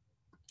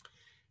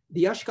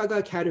 The Ashikaga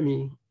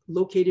Academy,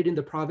 located in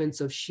the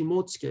province of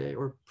Shimotsuke,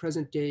 or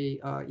present-day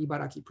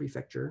Ibaraki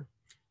Prefecture,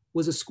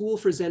 was a school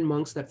for Zen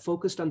monks that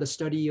focused on the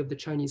study of the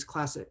Chinese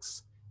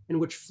classics, and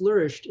which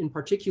flourished in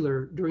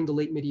particular during the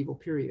late medieval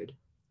period.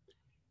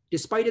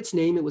 Despite its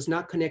name, it was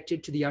not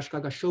connected to the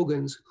Ashikaga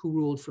shoguns who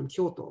ruled from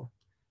Kyoto.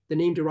 The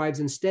name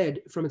derives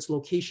instead from its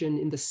location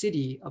in the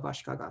city of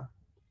Ashikaga.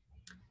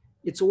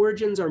 Its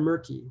origins are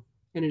murky,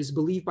 and it is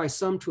believed by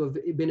some to have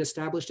been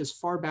established as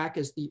far back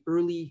as the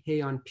early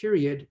Heian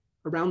period,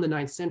 around the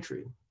 9th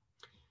century.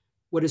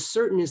 What is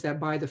certain is that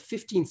by the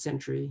 15th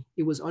century,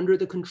 it was under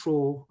the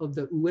control of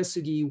the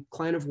Uesugi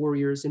clan of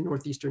warriors in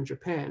northeastern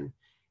Japan,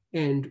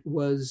 and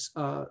was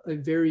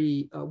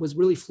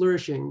really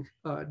flourishing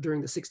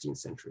during the 16th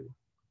century.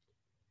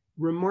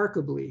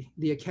 Remarkably,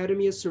 the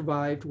Academy has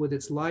survived with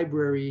its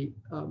library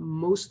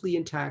mostly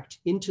intact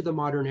into the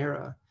modern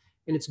era,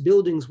 and its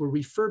buildings were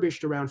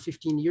refurbished around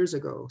 15 years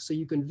ago, so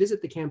you can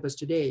visit the campus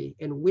today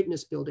and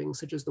witness buildings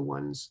such as the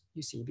ones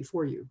you see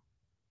before you.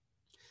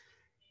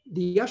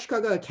 The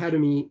Ashikaga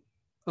Academy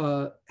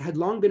had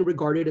long been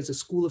regarded as a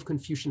school of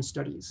Confucian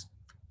studies,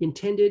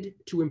 intended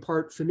to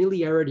impart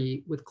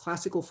familiarity with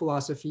classical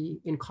philosophy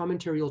and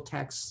commentarial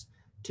texts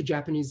to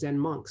Japanese Zen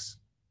monks.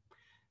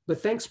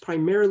 But thanks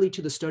primarily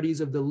to the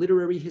studies of the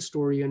literary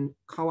historian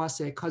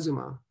Kawase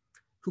Kazuma,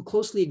 who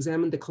closely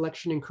examined the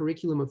collection and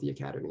curriculum of the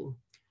Academy,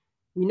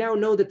 we now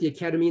know that the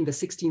Academy in the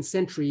 16th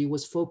century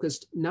was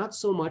focused not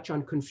so much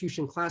on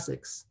Confucian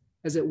classics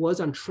as it was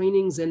on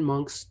training Zen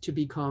monks to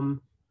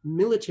become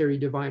military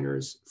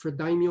diviners for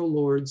daimyo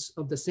lords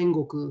of the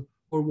Sengoku,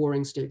 or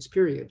Warring States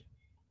period.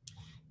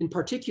 In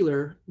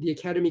particular, the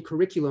Academy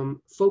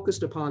curriculum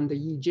focused upon the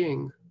Yi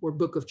Jing, or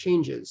Book of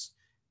Changes,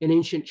 an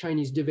ancient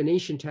Chinese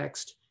divination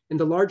text, and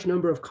the large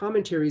number of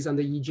commentaries on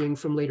the Yi Jing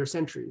from later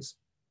centuries.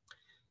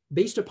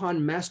 Based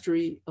upon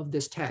mastery of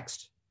this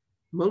text,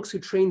 monks who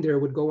trained there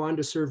would go on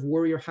to serve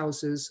warrior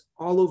houses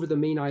all over the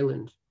main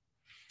island.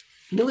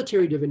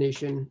 Military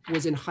divination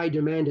was in high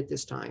demand at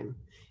this time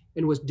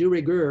and was de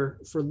rigueur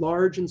for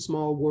large and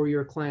small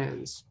warrior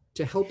clans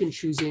to help in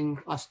choosing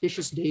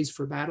auspicious days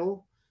for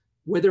battle,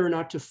 whether or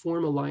not to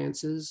form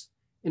alliances,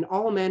 and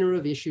all manner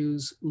of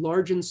issues,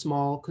 large and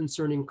small,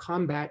 concerning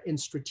combat and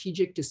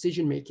strategic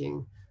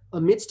decision-making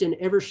amidst an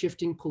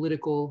ever-shifting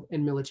political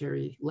and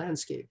military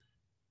landscape.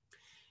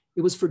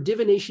 It was for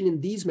divination in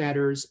these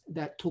matters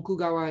that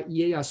Tokugawa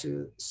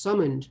Ieyasu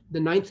summoned the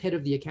ninth head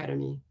of the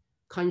academy,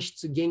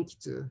 Kanshitsu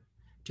Genkitsu,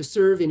 to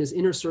serve in his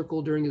inner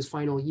circle during his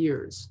final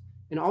years,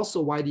 and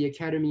also why the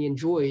academy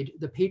enjoyed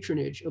the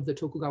patronage of the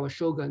Tokugawa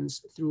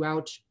shoguns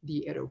throughout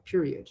the Edo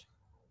period.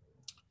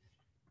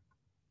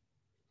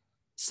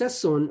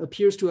 Sesson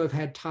appears to have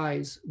had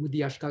ties with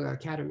the Ashikaga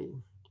Academy.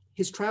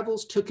 His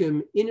travels took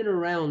him in and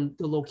around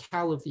the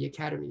locale of the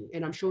academy.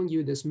 And I'm showing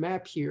you this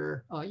map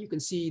here. You can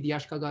see the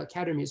Ashikaga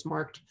Academy is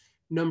marked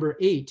number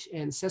 8,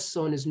 and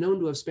Sesson is known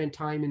to have spent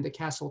time in the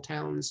castle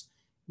towns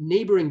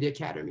neighboring the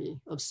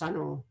academy of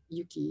Sano,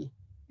 Yuki,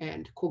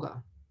 and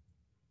Koga.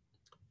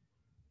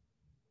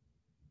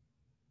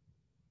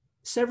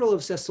 Several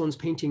of Sesson's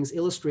paintings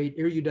illustrate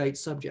erudite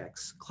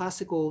subjects,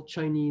 classical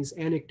Chinese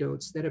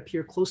anecdotes that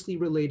appear closely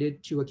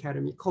related to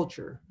academy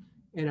culture.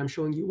 And I'm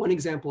showing you one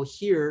example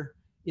here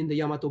in the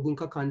Yamato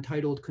Bunkakan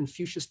titled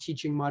Confucius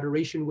Teaching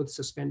Moderation with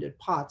Suspended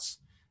Pots,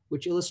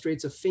 which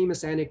illustrates a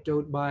famous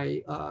anecdote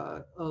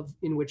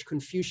in which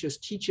Confucius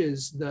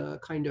teaches the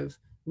kind of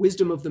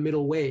wisdom of the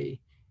middle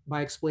way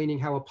by explaining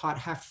how a pot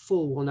half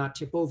full will not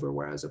tip over,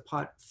 whereas a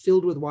pot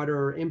filled with water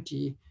or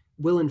empty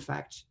will in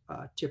fact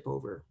tip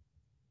over.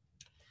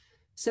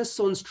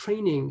 Sesson's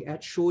training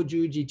at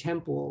Shojuji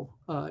Temple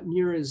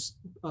near his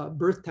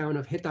birth town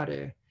of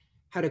Hetare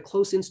had a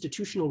close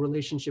institutional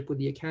relationship with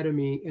the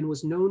academy and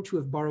was known to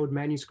have borrowed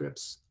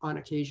manuscripts on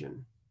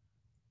occasion.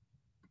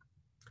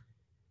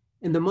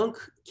 And the monk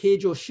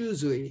Keijo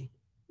Shūzui,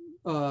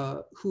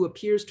 who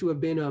appears to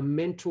have been a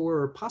mentor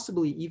or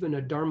possibly even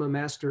a Dharma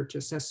master to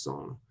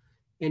Sesson,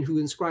 and who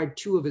inscribed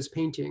 2 of his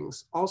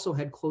paintings, also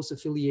had close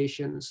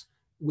affiliations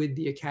with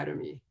the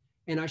academy.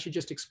 And I should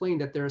just explain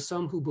that there are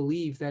some who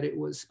believe that it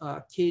was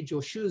Keijo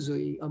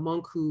Shūzui, a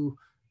monk who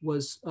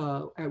was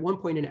at one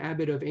point an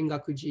abbot of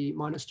Engakuji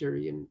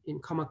Monastery in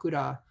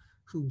Kamakura,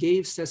 who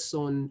gave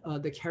Sesson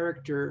the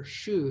character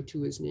Shu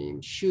to his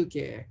name,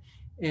 Shūkei.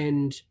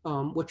 And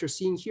what you're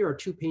seeing here are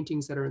 2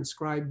 paintings that are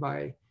inscribed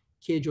by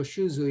Keijo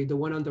Shūzui. The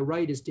one on the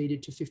right is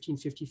dated to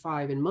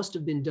 1555 and must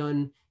have been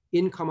done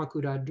in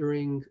Kamakura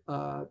during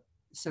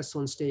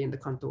Sesson's stay in the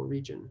Kanto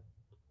region.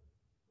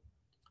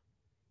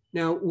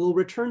 Now, we'll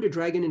return to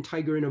Dragon and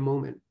Tiger in a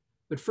moment,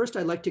 but first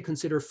I'd like to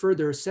consider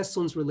further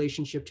Sesson's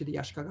relationship to the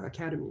Ashikaga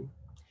Academy.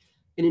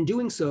 And in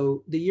doing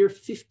so, the year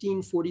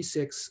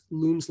 1546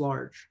 looms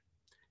large.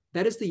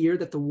 That is the year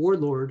that the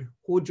warlord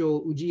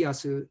Hojo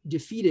Ujiyasu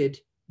defeated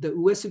the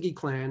Uesugi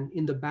clan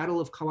in the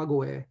Battle of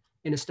Kawagoe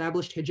and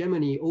established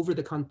hegemony over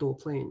the Kanto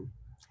plain.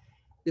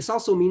 This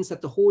also means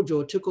that the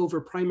Hojo took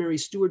over primary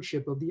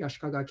stewardship of the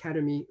Ashikaga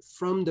Academy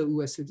from the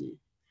Uesugi.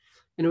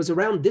 And it was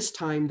around this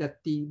time that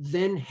the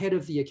then head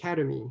of the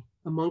academy,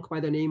 a monk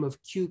by the name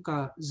of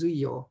Kyuka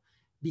Zuiyo,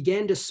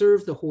 began to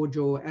serve the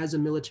Hojo as a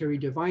military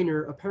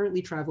diviner,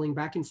 apparently traveling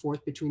back and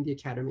forth between the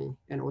academy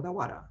and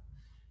Odawara.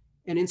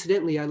 And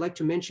incidentally, I'd like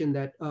to mention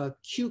that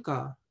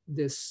Kyuka,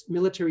 this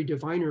military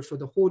diviner for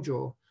the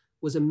Hojo,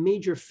 was a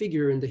major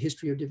figure in the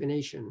history of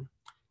divination.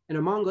 And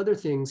among other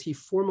things, he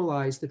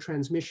formalized the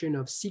transmission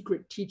of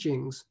secret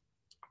teachings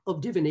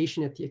of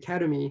divination at the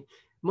academy,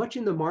 much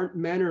in the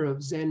manner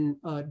of Zen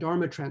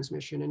Dharma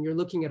transmission. And you're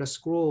looking at a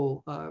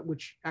scroll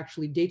which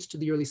actually dates to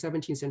the early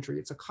 17th century.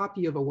 It's a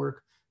copy of a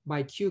work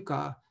by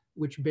Kyuka,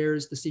 which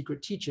bears the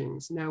secret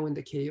teachings, now in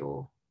the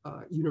Keio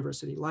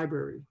University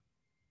Library.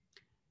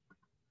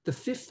 The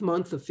 5th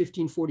month of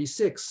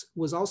 1546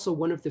 was also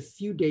one of the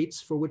few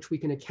dates for which we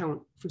can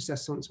account for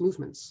Sesson's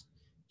movements.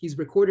 He's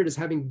recorded as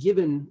having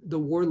given the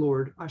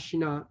warlord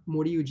Ashina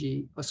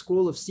Moriuji a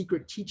scroll of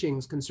secret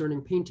teachings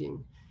concerning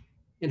painting,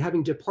 and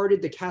having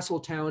departed the castle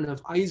town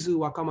of Aizu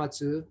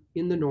Wakamatsu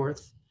in the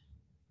north.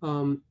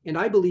 And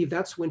I believe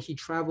that's when he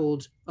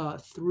traveled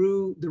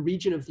through the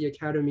region of the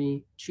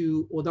academy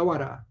to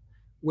Odawara,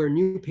 where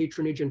new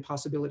patronage and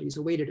possibilities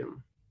awaited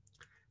him.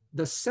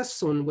 The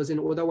Sesson was in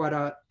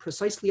Odawara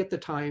precisely at the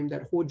time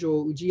that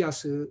Hojo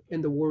Ujiyasu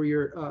and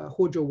the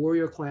Hojo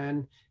warrior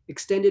clan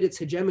extended its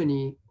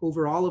hegemony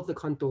over all of the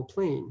Kanto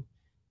plain,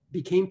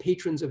 became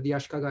patrons of the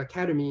Ashikaga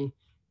Academy,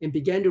 and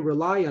began to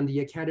rely on the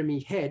academy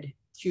head,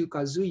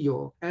 Kyuka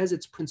Zuiyo, as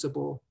its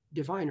principal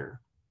diviner.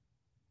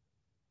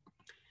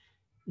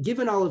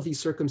 Given all of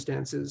these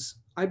circumstances,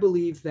 I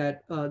believe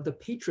that the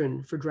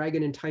patron for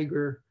Dragon and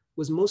Tiger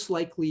was most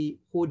likely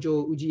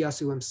Hojo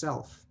Ujiyasu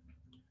himself.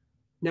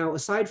 Now,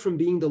 aside from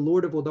being the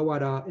lord of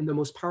Odawara and the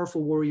most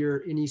powerful warrior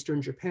in Eastern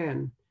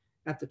Japan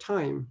at the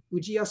time,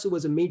 Ujiyasu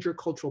was a major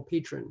cultural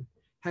patron,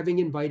 having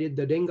invited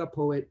the Renga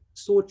poet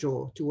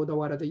Socho to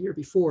Odawara the year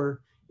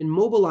before and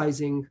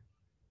mobilizing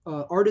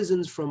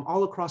artisans from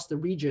all across the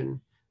region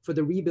for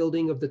the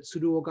rebuilding of the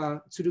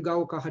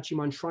Tsurugaoka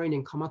Hachiman Shrine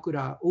in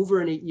Kamakura over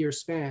an 8-year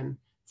span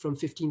from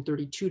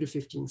 1532 to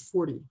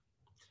 1540.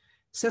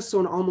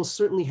 Sesson almost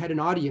certainly had an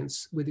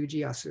audience with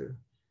Ujiyasu,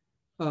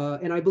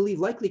 and I believe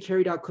likely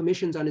carried out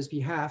commissions on his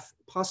behalf,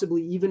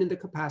 possibly even in the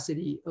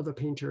capacity of a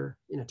painter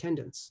in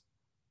attendance.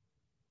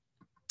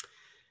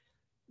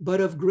 But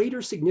of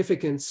greater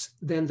significance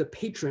than the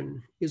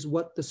patron is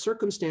what the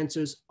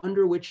circumstances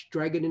under which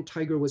Dragon and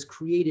Tiger was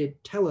created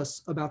tell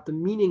us about the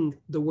meaning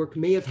the work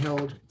may have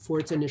held for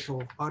its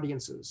initial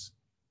audiences.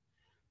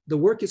 The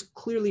work is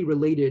clearly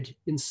related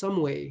in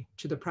some way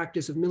to the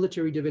practice of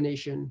military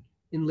divination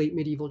in late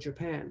medieval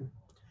Japan,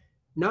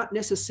 not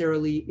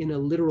necessarily in a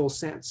literal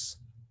sense,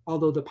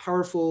 although the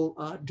powerful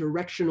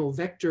directional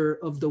vector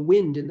of the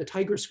wind in the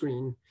tiger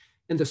screen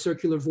and the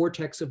circular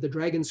vortex of the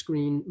dragon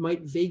screen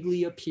might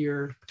vaguely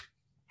appear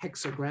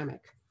hexagrammic.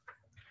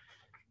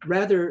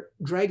 Rather,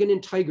 dragon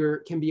and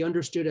tiger can be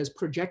understood as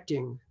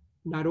projecting,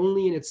 not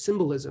only in its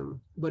symbolism,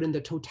 but in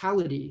the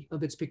totality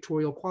of its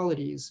pictorial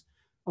qualities,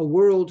 a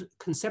world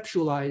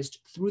conceptualized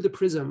through the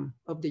prism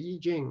of the Yi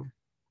Jing.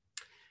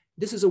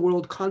 This is a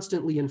world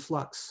constantly in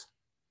flux,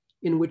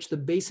 in which the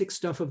basic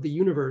stuff of the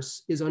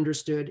universe is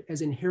understood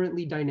as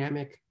inherently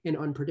dynamic and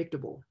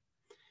unpredictable.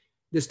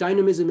 This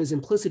dynamism is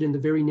implicit in the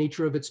very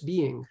nature of its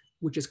being,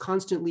 which is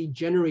constantly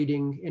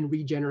generating and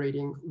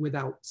regenerating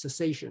without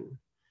cessation.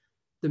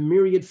 The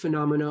myriad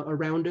phenomena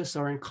around us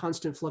are in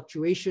constant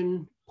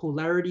fluctuation,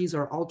 polarities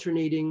are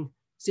alternating,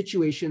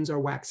 situations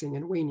are waxing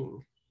and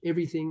waning.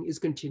 Everything is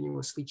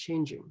continuously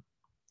changing.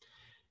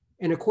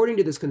 And according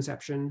to this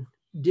conception,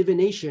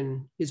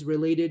 divination is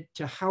related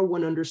to how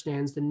one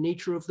understands the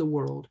nature of the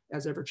world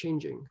as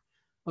ever-changing,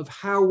 of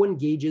how one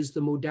gauges the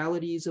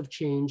modalities of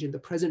change in the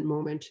present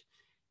moment,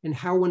 and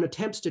how one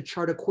attempts to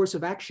chart a course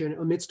of action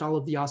amidst all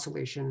of the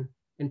oscillation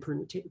and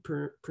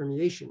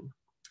permeation.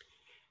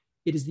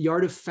 It is the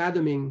art of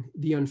fathoming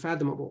the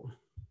unfathomable.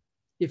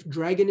 If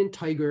dragon and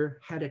tiger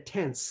had a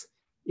tense,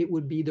 it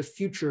would be the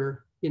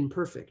future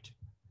imperfect.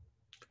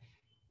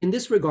 In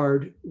this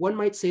regard, one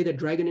might say that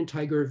dragon and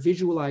tiger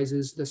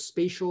visualizes the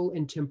spatial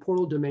and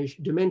temporal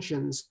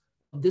dimensions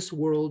of this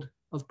world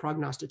of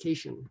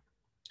prognostication.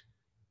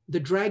 The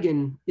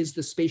dragon is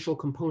the spatial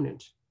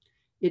component.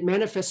 It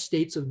manifests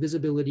states of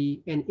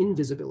visibility and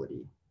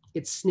invisibility.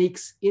 It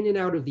snakes in and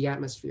out of the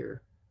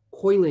atmosphere,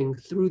 coiling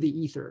through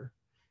the ether,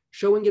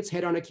 showing its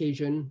head on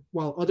occasion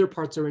while other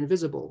parts are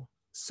invisible,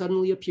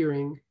 suddenly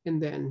appearing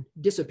and then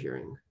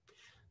disappearing.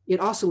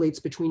 It oscillates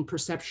between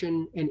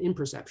perception and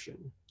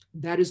imperception.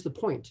 That is the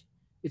point.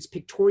 Its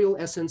pictorial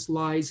essence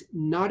lies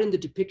not in the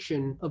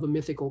depiction of a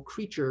mythical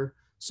creature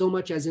so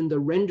much as in the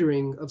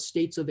rendering of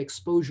states of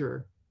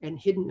exposure and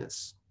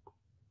hiddenness.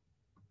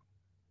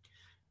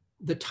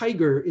 The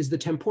tiger is the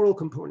temporal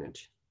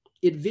component.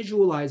 It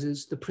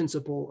visualizes the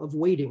principle of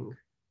waiting,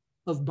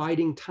 of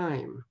biding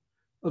time,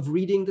 of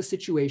reading the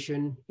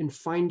situation and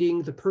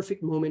finding the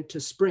perfect moment to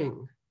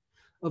spring,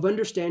 of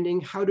understanding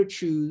how to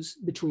choose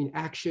between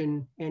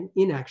action and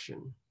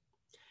inaction.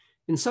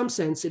 In some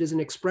sense, it is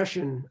an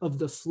expression of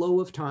the flow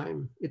of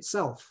time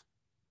itself.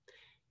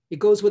 It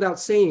goes without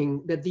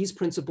saying that these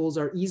principles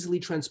are easily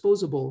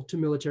transposable to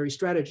military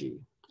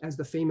strategy, as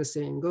the famous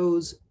saying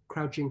goes,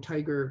 crouching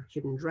tiger,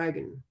 hidden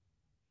dragon.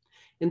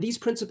 And these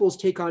principles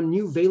take on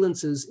new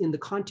valences in the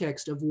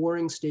context of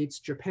warring states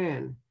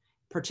Japan,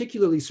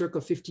 particularly circa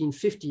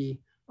 1550,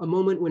 a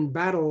moment when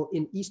battle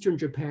in Eastern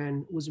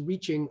Japan was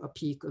reaching a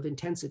peak of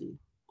intensity.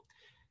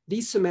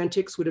 These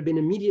semantics would have been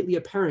immediately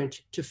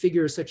apparent to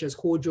figures such as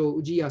Hojo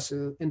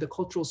Ujiyasu and the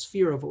cultural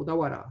sphere of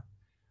Odawara,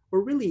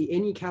 or really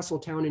any castle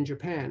town in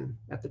Japan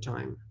at the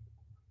time.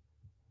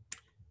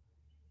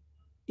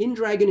 In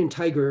Dragon and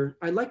Tiger,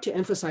 I'd like to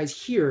emphasize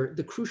here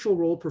the crucial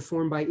role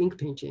performed by ink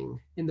painting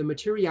and the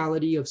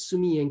materiality of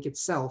sumi ink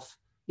itself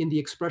in the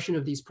expression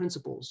of these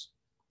principles.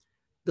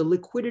 The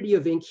liquidity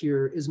of ink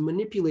here is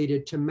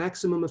manipulated to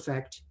maximum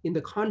effect in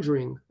the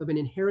conjuring of an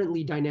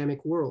inherently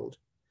dynamic world.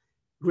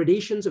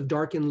 Gradations of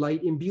dark and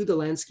light imbue the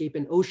landscape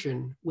and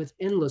ocean with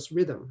endless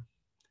rhythm.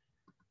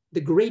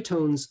 The gray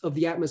tones of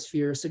the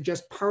atmosphere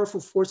suggest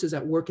powerful forces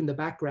at work in the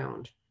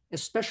background,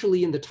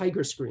 especially in the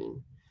tiger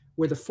screen,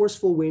 where the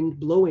forceful wind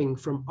blowing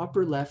from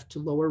upper left to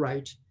lower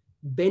right,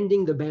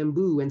 bending the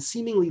bamboo and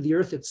seemingly the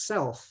earth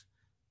itself,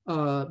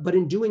 but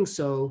in doing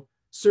so,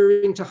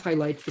 serving to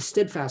highlight the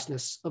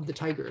steadfastness of the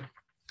tiger.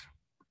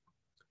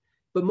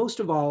 But most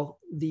of all,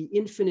 the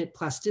infinite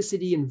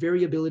plasticity and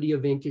variability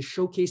of ink is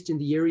showcased in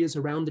the areas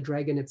around the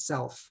dragon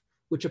itself,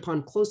 which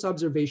upon close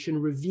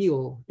observation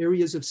reveal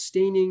areas of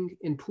staining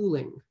and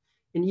pooling,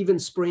 and even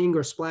spraying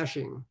or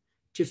splashing,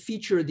 to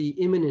feature the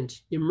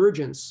imminent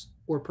emergence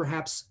or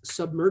perhaps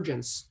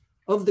submergence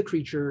of the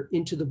creature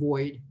into the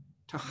void,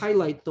 to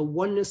highlight the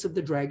oneness of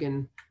the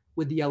dragon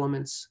with the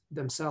elements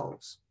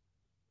themselves.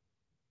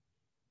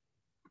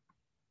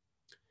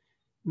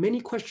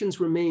 Many questions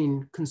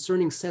remain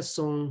concerning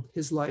Sesson,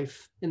 his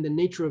life, and the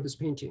nature of his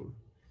painting.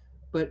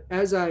 But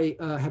as I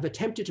have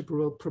attempted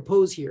to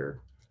propose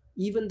here,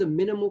 Even the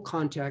minimal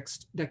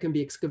context that can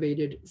be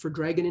excavated for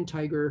Dragon and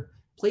Tiger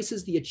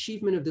places the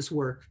achievement of this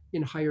work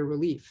in higher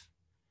relief.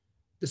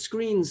 The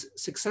screens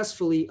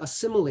successfully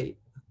assimilate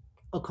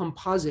a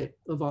composite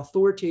of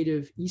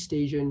authoritative East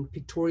Asian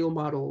pictorial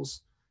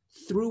models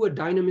through a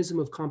dynamism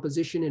of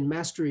composition and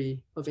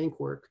mastery of ink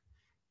work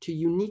to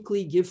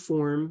uniquely give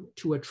form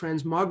to a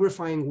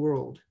transmogrifying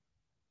world,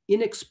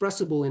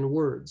 inexpressible in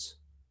words,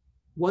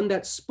 one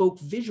that spoke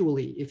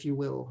visually, if you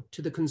will,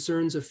 to the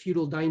concerns of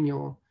feudal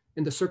daimyo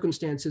and the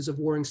circumstances of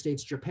warring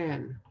states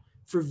Japan,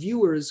 for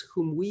viewers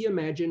whom we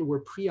imagine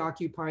were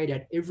preoccupied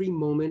at every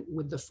moment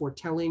with the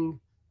foretelling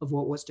of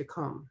what was to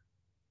come.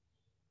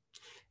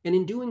 And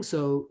in doing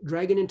so,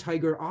 Dragon and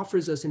Tiger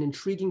offers us an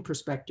intriguing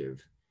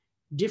perspective,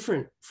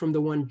 different from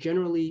the one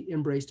generally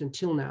embraced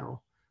until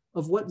now,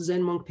 of what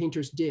Zen monk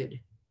painters did,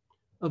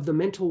 of the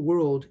mental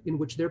world in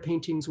which their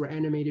paintings were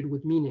animated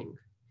with meaning,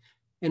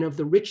 and of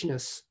the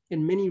richness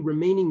and many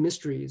remaining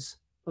mysteries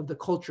of the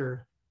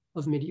culture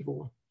of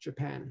medieval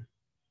Japan.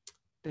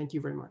 Thank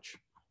you very much.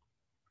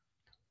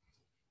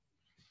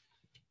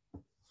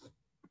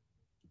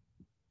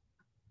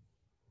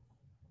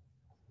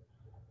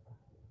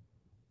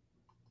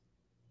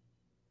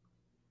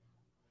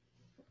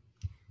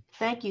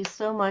 Thank you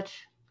so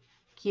much,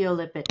 Yukio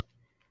Lippit.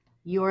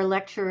 Your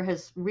lecture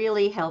has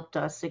really helped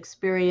us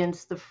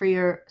experience the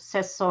Freer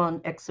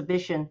Sesson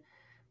exhibition,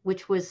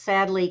 which was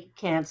sadly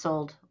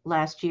canceled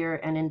last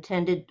year and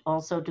intended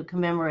also to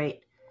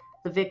commemorate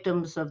the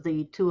victims of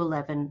the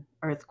 2/11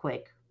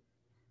 earthquake.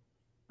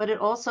 But it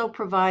also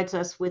provides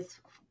us with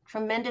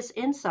tremendous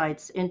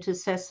insights into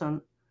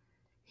Sesson,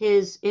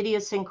 his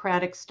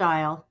idiosyncratic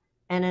style,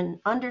 and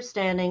an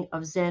understanding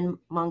of Zen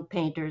monk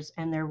painters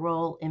and their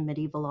role in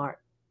medieval art.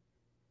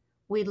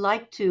 We'd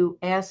like to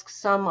ask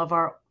some of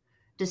our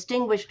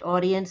distinguished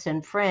audience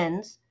and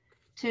friends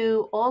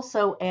to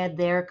also add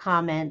their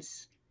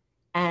comments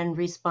and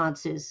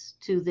responses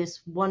to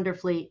this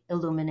wonderfully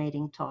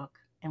illuminating talk.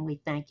 And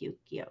we thank you,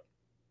 Gio.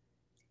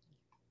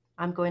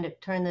 I'm going to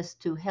turn this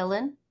to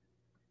Helen.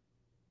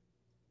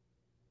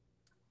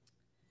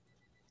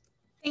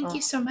 Thank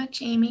you so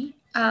much, Amy.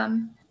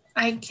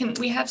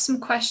 We have some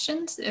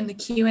questions in the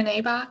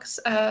Q&A box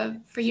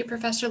for you,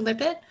 Professor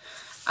Lippit.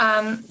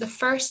 The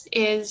first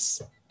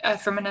is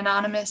from an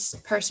anonymous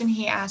person.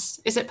 He asks,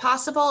 is it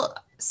possible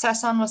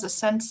Sesson was a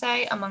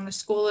sensei among the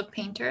school of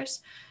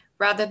painters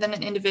rather than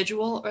an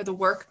individual, or the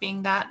work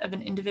being that of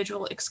an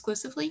individual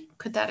exclusively?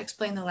 Could that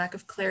explain the lack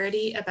of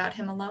clarity about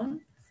him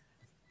alone?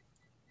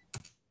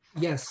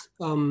 Yes,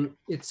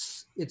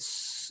 it's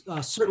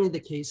certainly the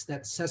case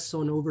that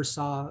Sesson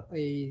oversaw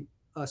a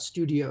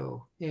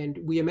studio, and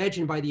we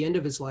imagine by the end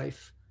of his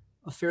life,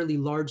 a fairly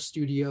large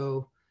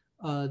studio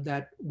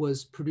that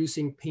was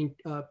producing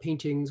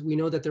paintings. We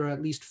know that there are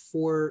at least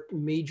 4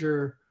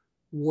 major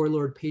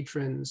warlord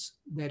patrons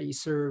that he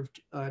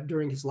served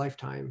during his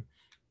lifetime.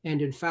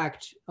 And in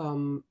fact,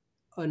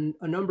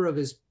 a number of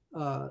his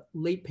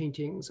late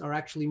paintings are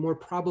actually more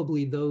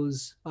probably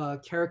those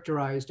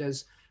characterized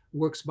as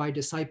works by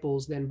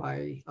disciples than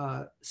by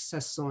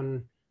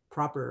Sesson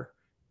proper.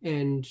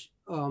 And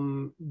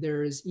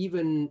there is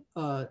even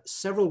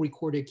several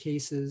recorded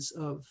cases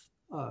of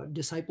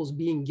disciples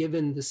being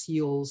given the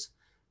seals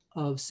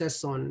of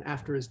Sesson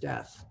after his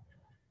death.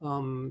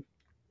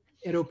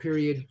 Edo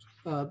period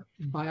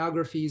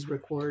biographies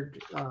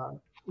record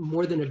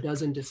more than a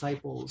dozen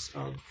disciples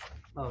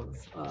of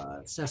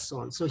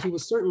Sesson. So he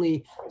was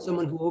certainly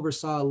someone who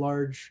oversaw a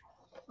large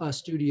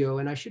studio.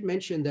 And I should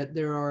mention that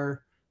there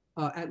are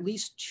at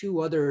least 2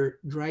 other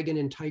Dragon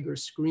and Tiger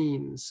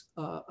screens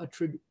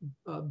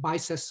by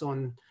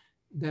Sesson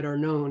that are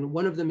known.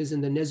 One of them is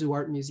in the Nezu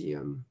Art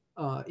Museum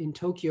in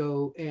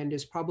Tokyo, and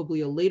is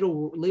probably a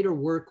later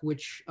work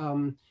which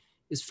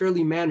is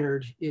fairly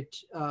mannered. It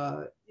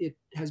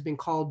has been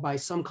called by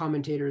some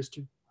commentators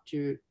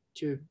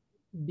to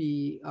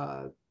be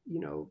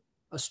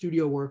a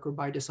studio work or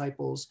by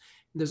disciples.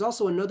 And there's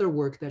also another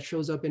work that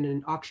shows up in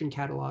an auction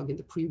catalog in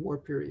the pre-war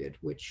period,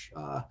 which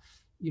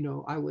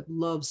I would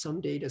love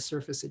someday to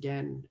surface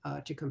again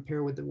to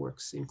compare with the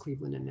works in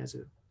Cleveland and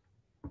Nezu.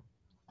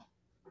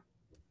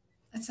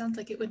 That sounds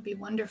like it would be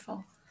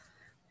wonderful.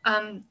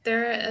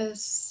 There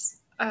is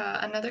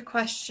another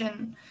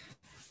question.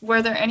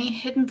 Were there any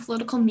hidden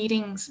political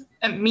meanings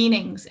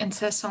in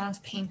Sesson's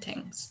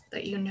paintings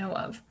that you know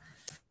of?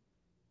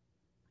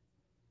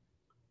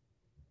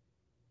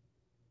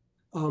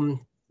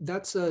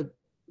 That's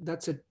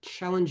a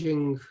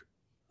challenging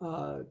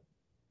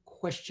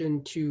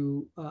question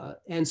to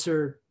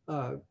answer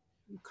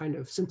kind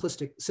of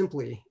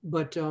simply,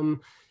 but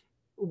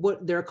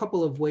there are a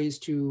couple of ways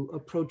to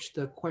approach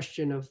the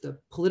question of the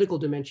political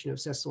dimension of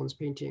Sesson's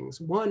paintings.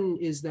 One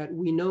is that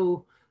we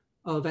know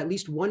of at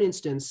least one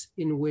instance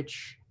in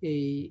which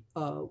a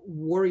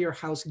warrior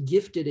house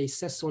gifted a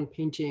Sesson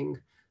painting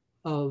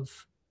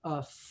of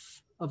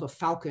a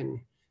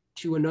falcon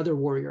to another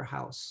warrior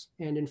house.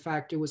 And in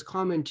fact, it was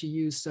common to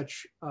use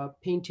such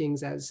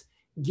paintings as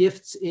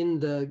gifts in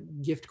the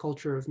gift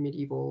culture of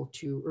medieval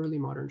to early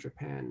modern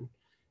Japan.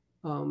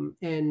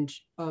 And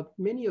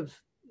many of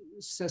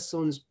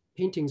Sesson's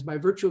paintings, by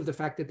virtue of the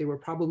fact that they were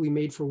probably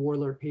made for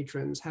warlord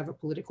patrons, have a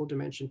political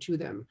dimension to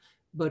them.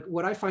 But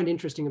what I find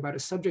interesting about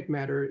his subject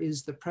matter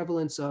is the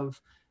prevalence of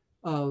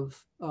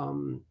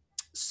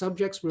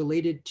subjects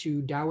related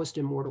to Taoist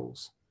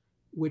immortals,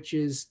 which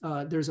is,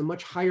 there's a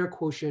much higher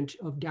quotient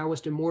of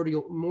Taoist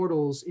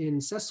immortals in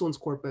Sesson's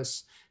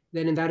corpus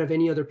than in that of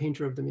any other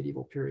painter of the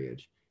medieval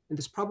period. And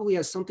this probably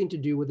has something to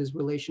do with his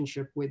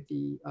relationship with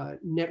the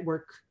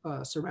network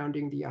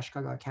surrounding the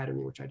Ashikaga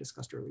Academy, which I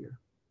discussed earlier.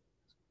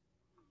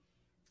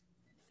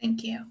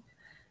 Thank you.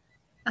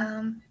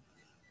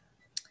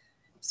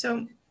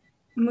 So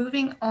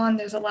moving on,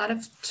 there's a lot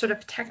of sort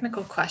of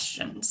technical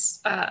questions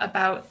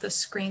about the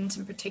screens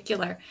in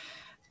particular.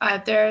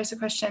 There's a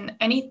question,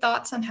 any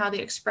thoughts on how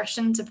the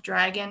expressions of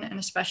dragon and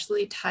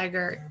especially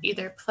tiger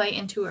either play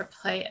into or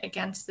play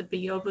against the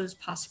Byobu's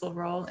possible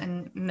role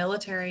in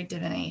military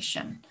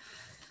divination?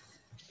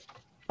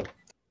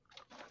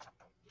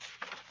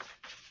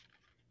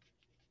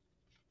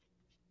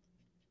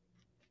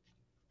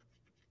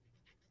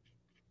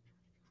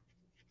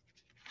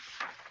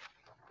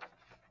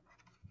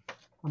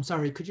 I'm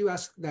sorry, could you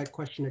ask that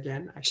question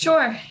again?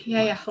 Sure,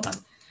 yeah, hold on.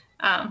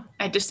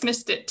 I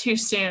dismissed it too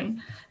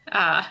soon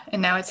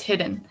and now it's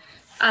hidden.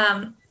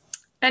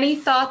 Any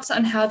thoughts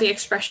on how the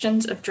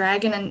expressions of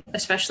dragon and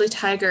especially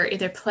tiger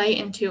either play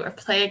into or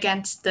play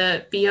against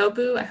the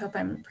Byobu, I hope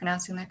I'm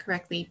pronouncing that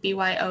correctly,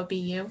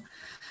 B-Y-O-B-U,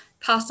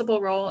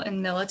 possible role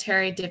in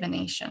military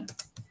divination?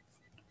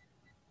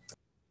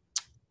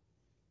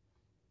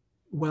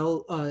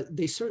 Well,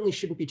 they certainly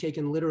shouldn't be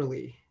taken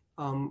literally.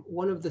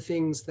 One of the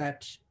things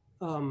that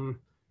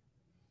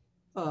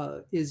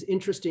is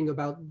interesting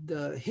about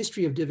the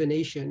history of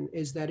divination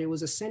is that it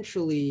was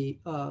essentially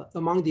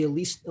among the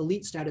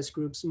elite status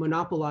groups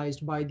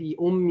monopolized by the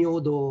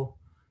Onmyodo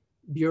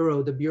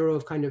Bureau, the Bureau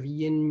of kind of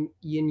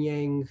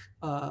yin-yang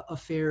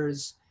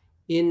affairs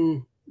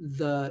in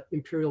the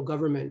imperial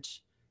government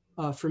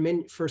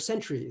for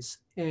centuries.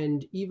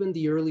 And even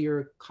the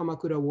earlier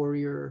Kamakura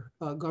warrior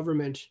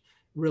government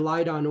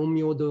relied on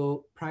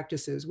Onmyodo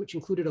practices, which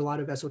included a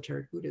lot of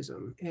esoteric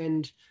Buddhism.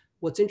 And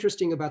what's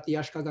interesting about the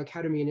Ashikaga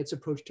Academy and its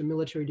approach to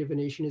military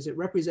divination is it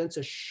represents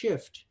a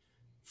shift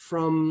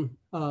from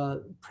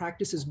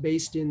practices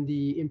based in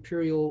the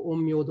imperial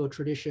Onmyodo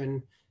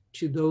tradition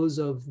to those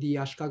of the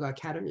Ashikaga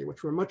Academy,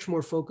 which were much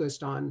more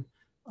focused on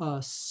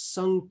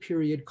Sung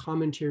period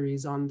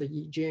commentaries on the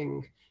Yi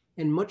Jing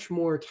and much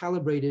more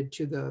calibrated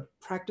to the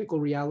practical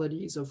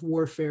realities of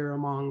warfare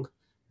among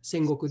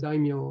Sengoku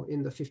daimyo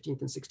in the 15th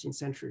and 16th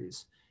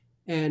centuries.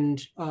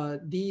 And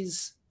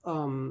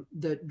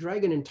the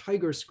dragon and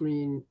tiger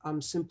screen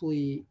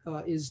simply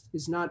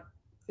is not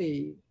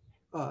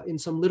in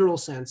some literal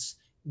sense,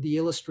 the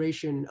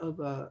illustration of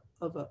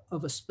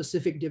a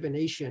specific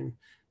divination,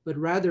 but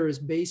rather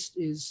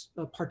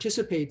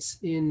participates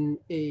in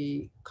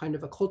a kind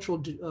of a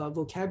cultural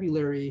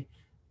vocabulary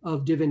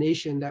of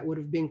divination that would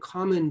have been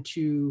common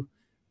to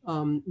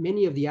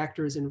many of the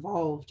actors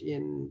involved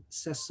in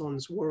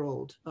Sesson's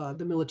world,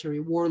 the military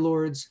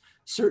warlords,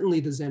 certainly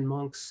the Zen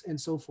monks, and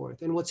so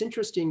forth. And what's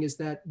interesting is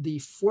that the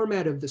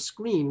format of the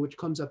screen, which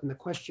comes up in the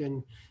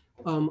question,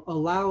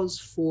 allows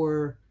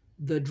for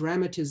the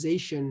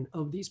dramatization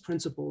of these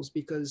principles,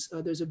 because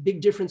there's a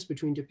big difference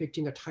between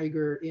depicting a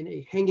tiger in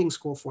a hanging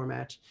scroll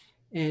format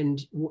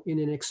and in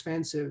an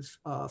expansive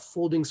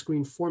folding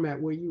screen format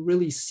where you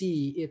really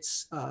see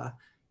its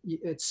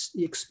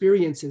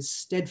experience's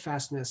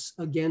steadfastness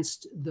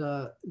against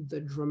the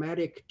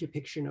dramatic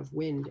depiction of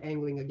wind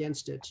angling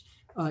against it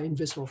in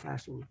visceral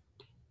fashion.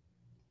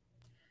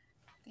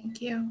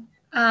 Thank you.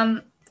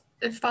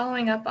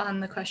 Following up on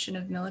the question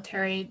of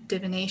military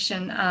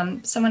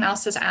divination, someone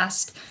else has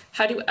asked,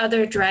 how do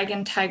other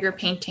dragon tiger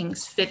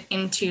paintings fit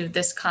into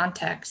this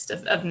context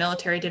of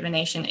military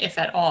divination, if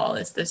at all?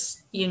 Is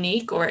this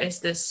unique or is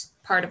this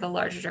part of a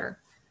larger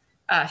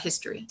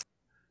history?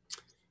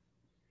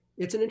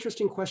 It's an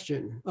interesting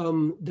question.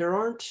 There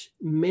aren't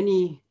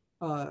many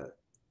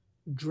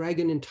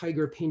dragon and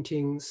tiger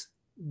paintings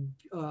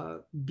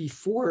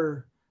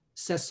before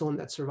Sesson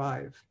that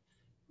survive.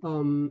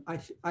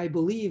 I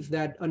believe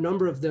that a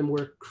number of them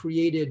were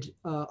created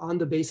on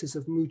the basis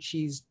of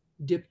Muchi's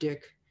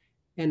diptych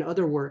and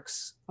other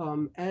works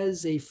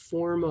as a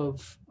form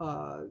of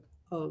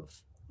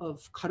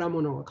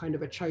karamono, a kind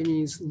of a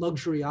Chinese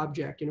luxury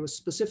object. And it was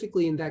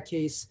specifically in that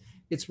case,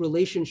 its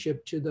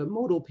relationship to the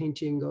modal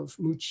painting of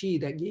Muchi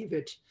that gave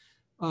it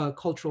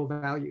cultural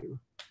value.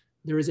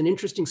 There is an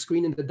interesting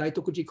screen in the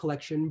Daitokuji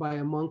collection by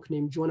a monk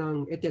named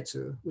Jonan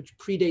Etetsu, which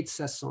predates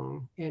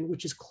Sesson and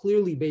which is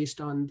clearly based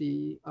on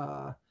the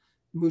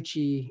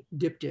Muchi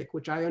diptych,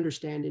 which I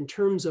understand in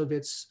terms of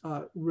its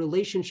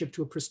relationship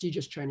to a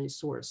prestigious Chinese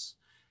source.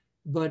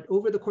 But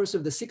over the course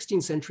of the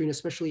 16th century, and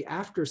especially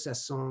after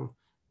Sesson,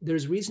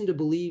 there's reason to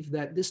believe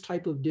that this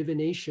type of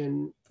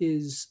divination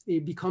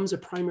becomes a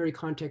primary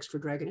context for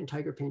dragon and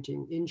tiger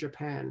painting in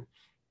Japan.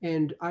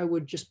 And I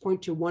would just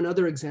point to one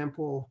other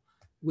example,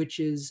 which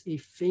is a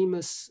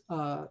famous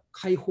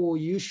Kaiho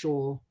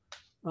Yusho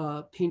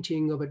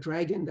painting of a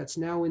dragon that's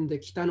now in the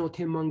Kitano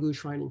Tenmangu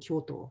Shrine in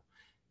Kyoto.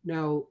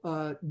 Now,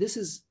 this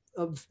is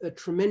of a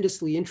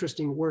tremendously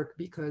interesting work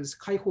because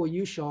Kaiho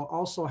Yusha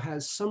also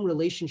has some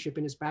relationship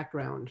in his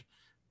background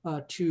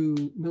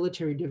to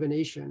military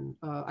divination.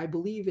 I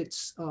believe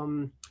it's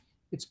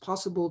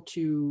possible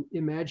to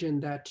imagine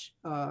that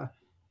I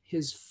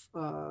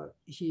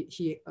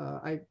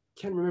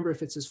can't remember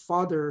if it's his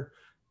father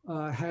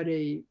had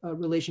a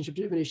relationship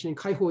to divination, and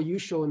Kaiho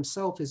Yusho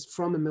himself is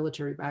from a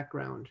military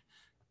background.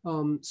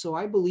 So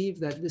I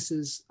believe that this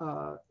is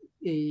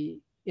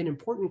an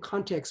important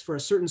context for a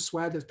certain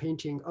swath of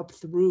painting up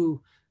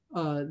through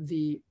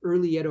the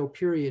early Edo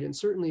period, and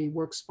certainly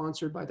works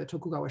sponsored by the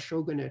Tokugawa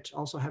shogunate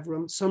also have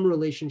some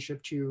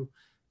relationship to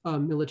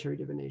military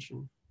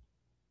divination.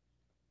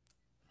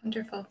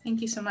 Wonderful,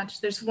 thank you so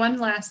much. There's one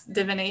last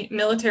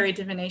military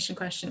divination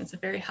question. It's a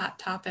very hot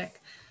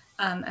topic,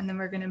 and then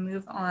we're going to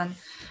move on.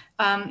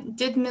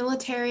 Did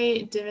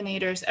military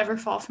divinators ever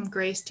fall from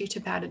grace due to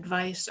bad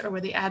advice, or were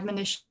the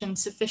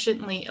admonitions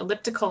sufficiently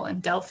elliptical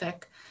and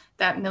Delphic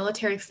that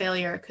military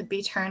failure could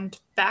be turned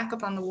back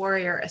upon the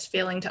warrior as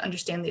failing to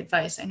understand the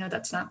advice? I know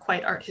that's not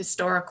quite art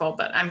historical,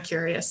 but I'm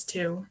curious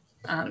too,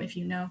 if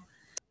you know.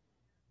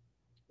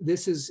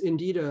 This is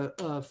indeed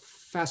a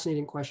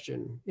fascinating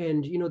question.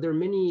 And, you know, there are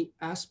many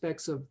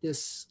aspects of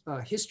this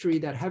history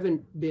that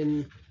haven't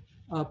been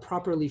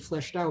properly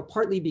fleshed out,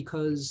 partly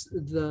because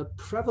the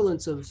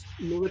prevalence of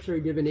military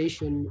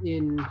divination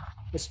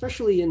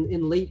especially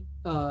in late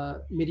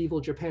medieval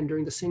Japan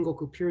during the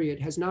Sengoku period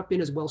has not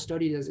been as well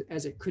studied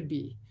as it could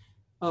be.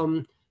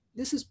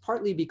 This is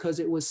partly because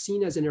it was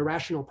seen as an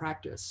irrational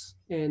practice.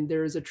 And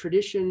there is a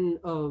tradition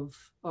of,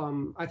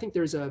 I think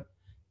there's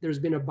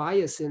been a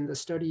bias in the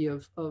study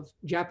of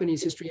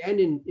Japanese history and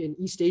in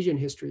East Asian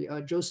history.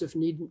 Joseph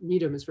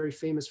Needham is very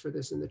famous for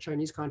this in the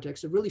Chinese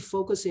context, of really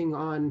focusing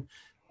on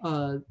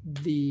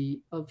the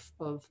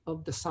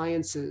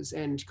sciences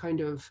and kind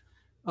of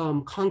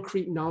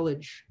concrete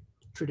knowledge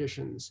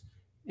traditions,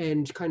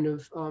 and kind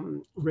of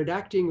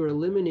redacting or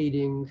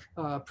eliminating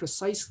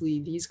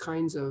precisely these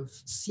kinds of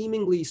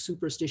seemingly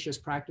superstitious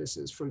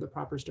practices from the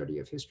proper study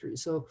of history.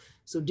 So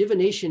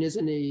divination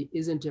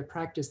isn't a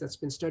practice that's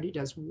been studied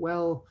as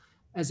well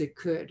as it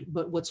could.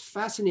 But what's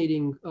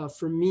fascinating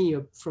for me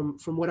from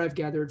what I've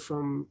gathered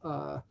from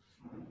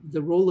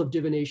the role of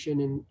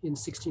divination in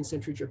 16th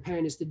century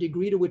Japan is the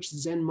degree to which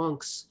Zen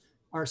monks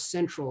are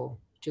central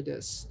to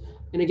this.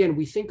 And again,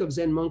 we think of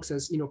Zen monks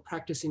as, you know,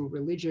 practicing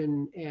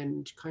religion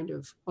and kind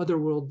of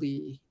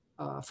otherworldly,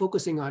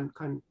 focusing on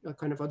kind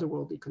of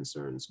otherworldly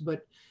concerns,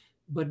 but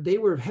they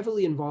were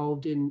heavily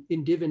involved in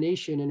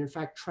divination, and in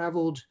fact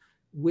traveled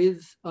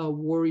with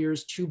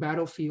warriors to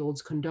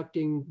battlefields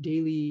conducting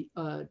daily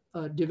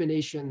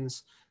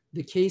divinations.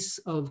 The case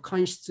of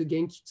Kanshitsu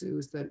Genkitsu,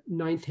 is the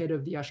 9th head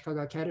of the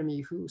Ashikaga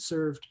Academy who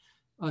served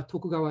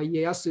Tokugawa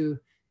Ieyasu,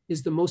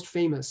 is the most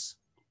famous.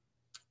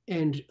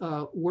 And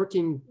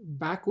working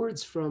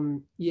backwards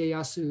from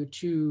Ieyasu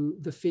to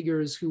the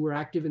figures who were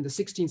active in the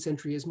 16th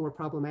century is more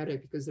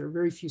problematic because there are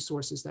very few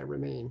sources that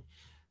remain.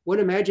 One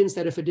imagines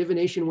that if a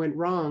divination went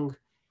wrong,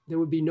 there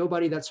would be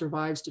nobody that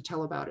survives to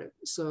tell about it.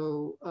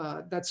 So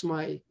that's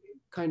my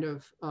kind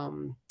of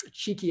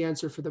cheeky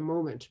answer for the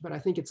moment, but I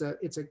think it's a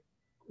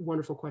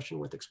wonderful question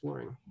worth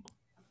exploring.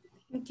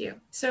 Thank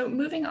you. So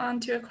moving on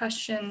to a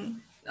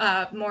question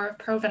more of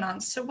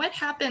provenance. So what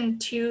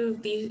happened to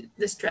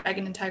this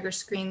dragon and tiger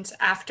screens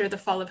after the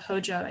fall of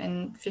Hojo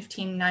in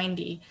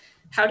 1590?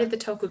 How did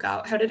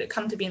it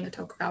come to be in the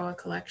Tokugawa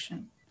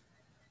collection?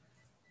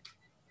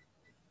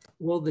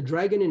 Well, the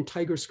dragon and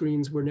tiger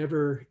screens were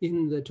never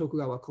in the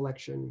Tokugawa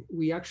collection.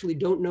 We actually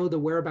don't know the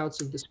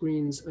whereabouts of the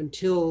screens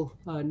until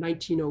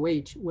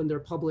 1908, when they're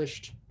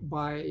published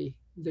by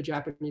the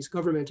Japanese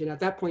government. And at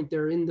that point,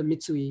 they're in the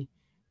Mitsui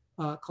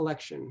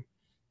collection.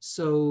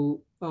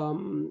 So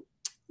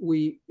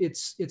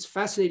it's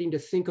fascinating to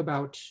think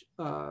about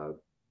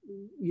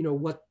you know,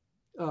 what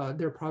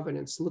their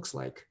provenance looks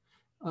like.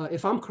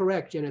 If I'm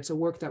correct, and it's a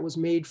work that was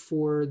made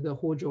for the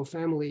Hojo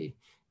family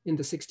in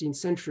the 16th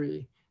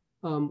century,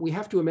 we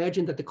have to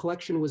imagine that the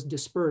collection was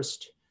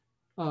dispersed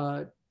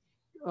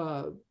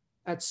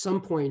at some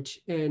point,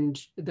 and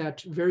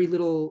that very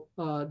little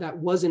that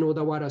was in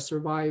Odawara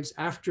survives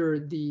after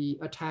the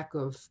attack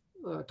of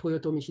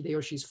Toyotomi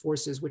Hideyoshi's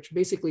forces, which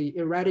basically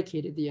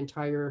eradicated the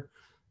entire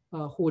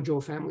Hojo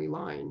family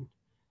line.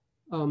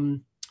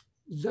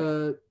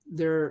 That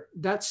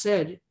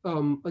said,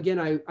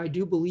 again, I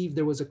do believe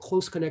there was a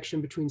close connection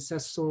between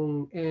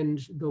Sesson and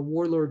the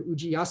warlord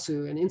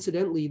Ujiyasu, and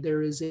incidentally,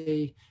 there is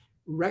a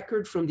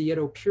record from the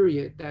Edo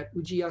period that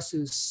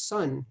Ujiyasu's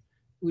son,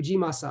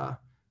 Ujimasa,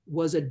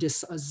 was a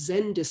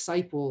Zen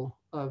disciple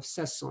of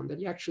Sesson, that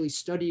he actually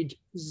studied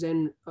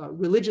Zen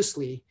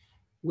religiously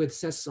with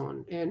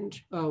Sesson. And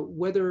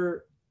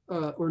whether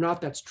or not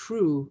that's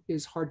true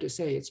is hard to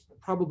say. It's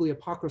probably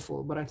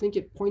apocryphal, but I think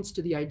it points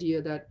to the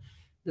idea that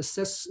that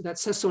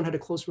Sesson had a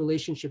close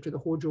relationship to the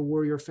Hojo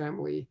warrior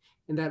family,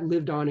 and that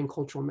lived on in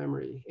cultural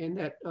memory, and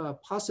that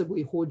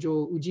possibly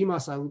Hojo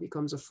Ujimasa, who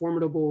becomes a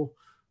formidable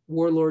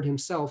warlord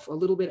himself, a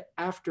little bit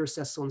after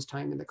Sesson's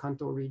time in the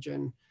Kanto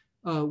region,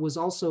 was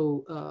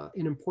also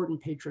an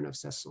important patron of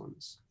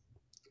Sesson's.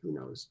 Who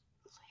knows?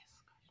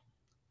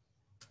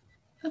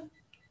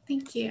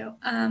 Thank you.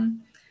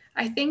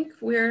 I think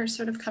we're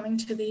sort of coming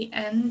to the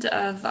end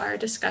of our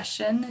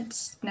discussion.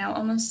 It's now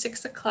almost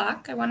 6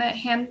 o'clock. I want to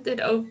hand it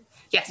over,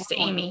 yes, to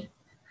Amy.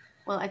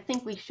 Well, I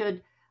think we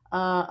should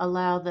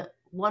allow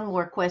one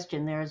more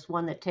question. There's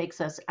one that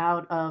takes us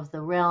out of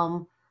the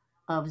realm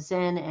of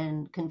Zen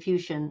and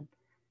Confucian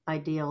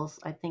ideals.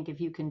 I think if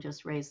you can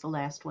just raise the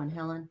last one,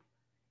 Helen.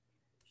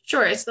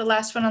 Sure, it's the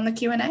last one on the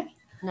Q&A?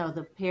 No,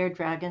 the paired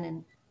dragon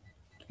and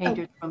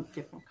painters from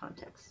different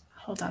contexts.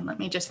 Hold on, let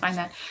me just find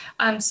that.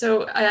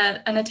 So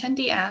an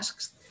attendee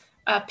asks,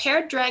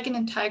 paired dragon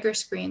and tiger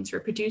screens were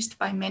produced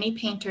by many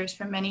painters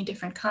from many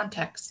different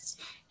contexts,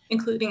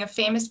 including a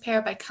famous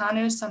pair by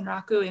Kano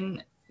Sanraku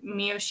in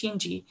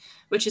Miyoshinji,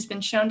 which has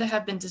been shown to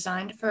have been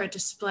designed for a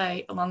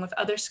display along with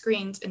other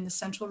screens in the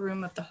central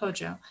room of the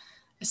Hojo,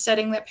 a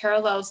setting that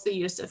parallels the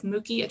use of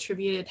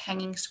Muki-attributed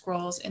hanging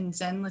scrolls in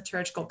Zen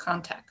liturgical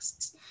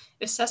contexts.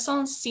 If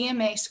Sesson's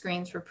CMA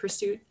screens were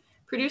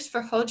produced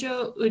for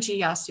Hojo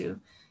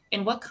Ujiyasu,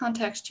 in what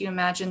context do you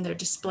imagine their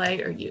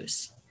display or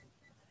use?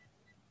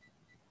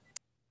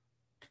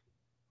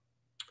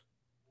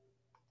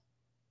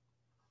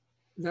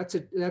 That's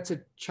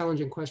a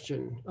challenging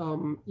question.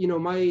 You know,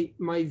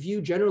 my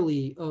view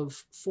generally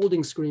of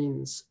folding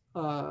screens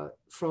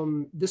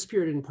from this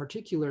period in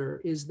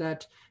particular is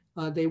that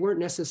they weren't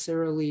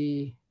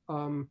necessarily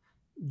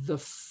the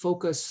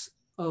focus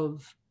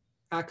of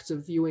acts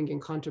of viewing and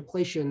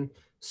contemplation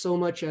so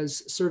much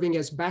as serving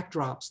as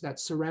backdrops that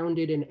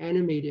surrounded and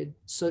animated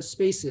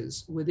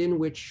spaces within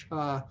which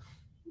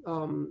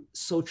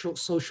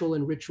social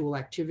and ritual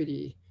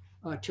activity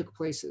took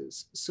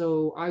places.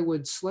 So I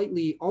would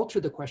slightly alter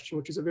the question,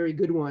 which is a very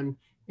good one,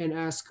 and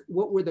ask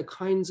what were the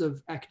kinds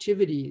of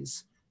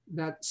activities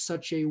that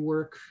such a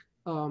work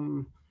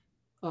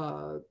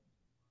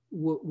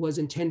was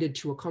intended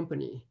to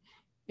accompany.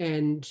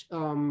 And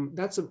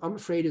that's, I'm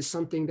afraid, is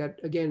something that,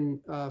 again,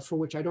 for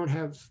which I don't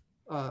have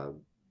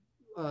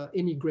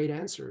any great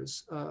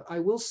answers. I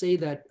will say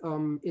that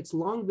it's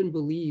long been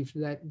believed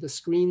that the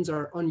screens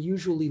are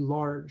unusually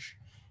large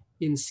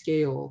in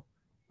scale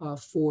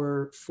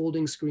for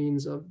folding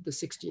screens of the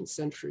 16th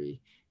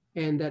century,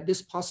 and that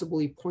this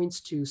possibly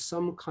points to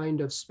some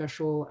kind of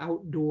special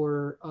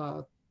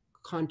outdoor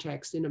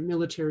context in a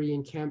military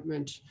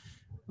encampment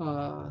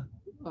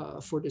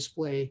for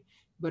display.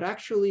 But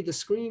actually the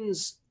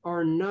screens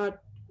are not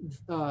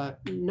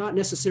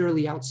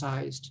necessarily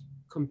outsized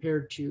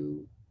compared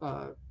to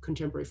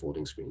contemporary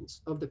folding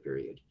screens of the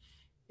period.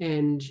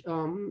 And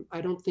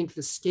I don't think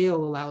the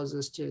scale allows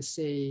us to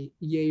say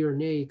yay or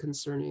nay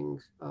concerning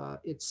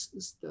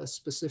the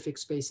specific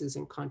spaces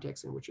and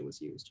contexts in which it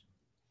was used.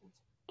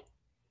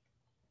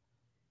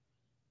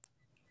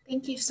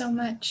 Thank you so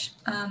much.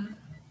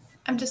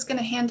 I'm just going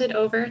to hand it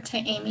over to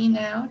Amy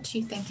now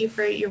to thank you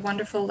for your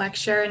wonderful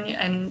lecture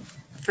and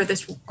for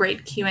this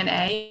great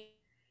Q&A.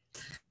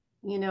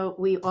 You know,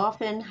 we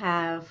often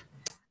have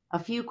a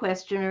few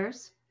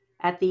questioners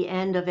at the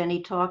end of any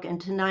talk,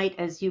 and tonight,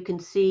 as you can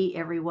see,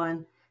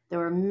 everyone, there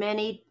were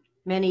many,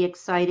 many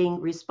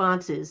exciting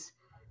responses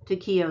to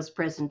Kyo's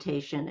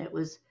presentation. It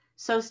was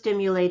so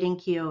stimulating.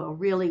 Kyo, a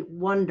really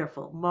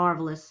wonderful,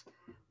 marvelous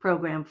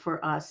program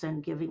for us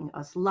and giving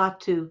us a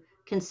lot to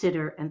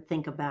consider and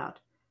think about.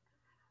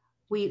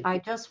 I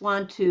just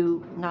want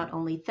to not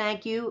only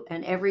thank you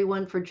and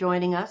everyone for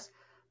joining us,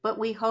 but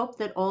we hope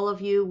that all of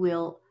you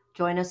will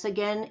join us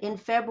again in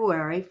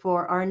February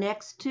for our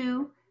next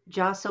two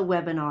JASA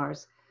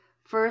webinars.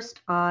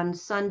 First on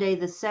Sunday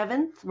the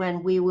 7th,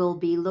 when we will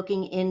be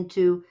looking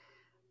into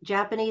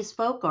Japanese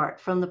folk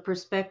art from the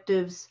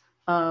perspectives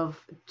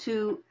of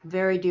two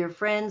very dear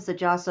friends, the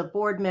JASA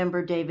board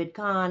member David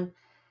Kahn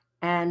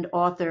and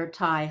author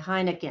Ty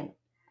Heineken.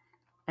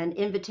 An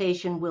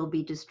invitation will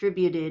be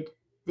distributed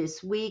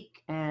this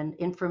week and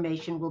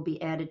information will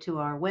be added to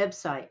our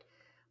website.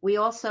 We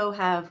also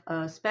have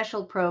a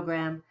special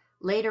program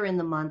later in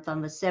the month on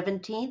the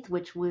 17th,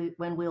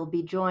 when we'll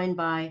be joined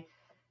by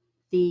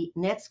the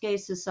Netsuke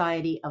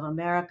Society of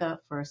America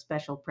for a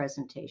special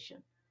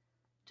presentation.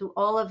 To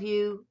all of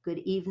you, good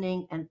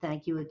evening and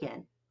thank you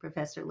again.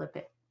 Professor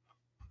Lippit.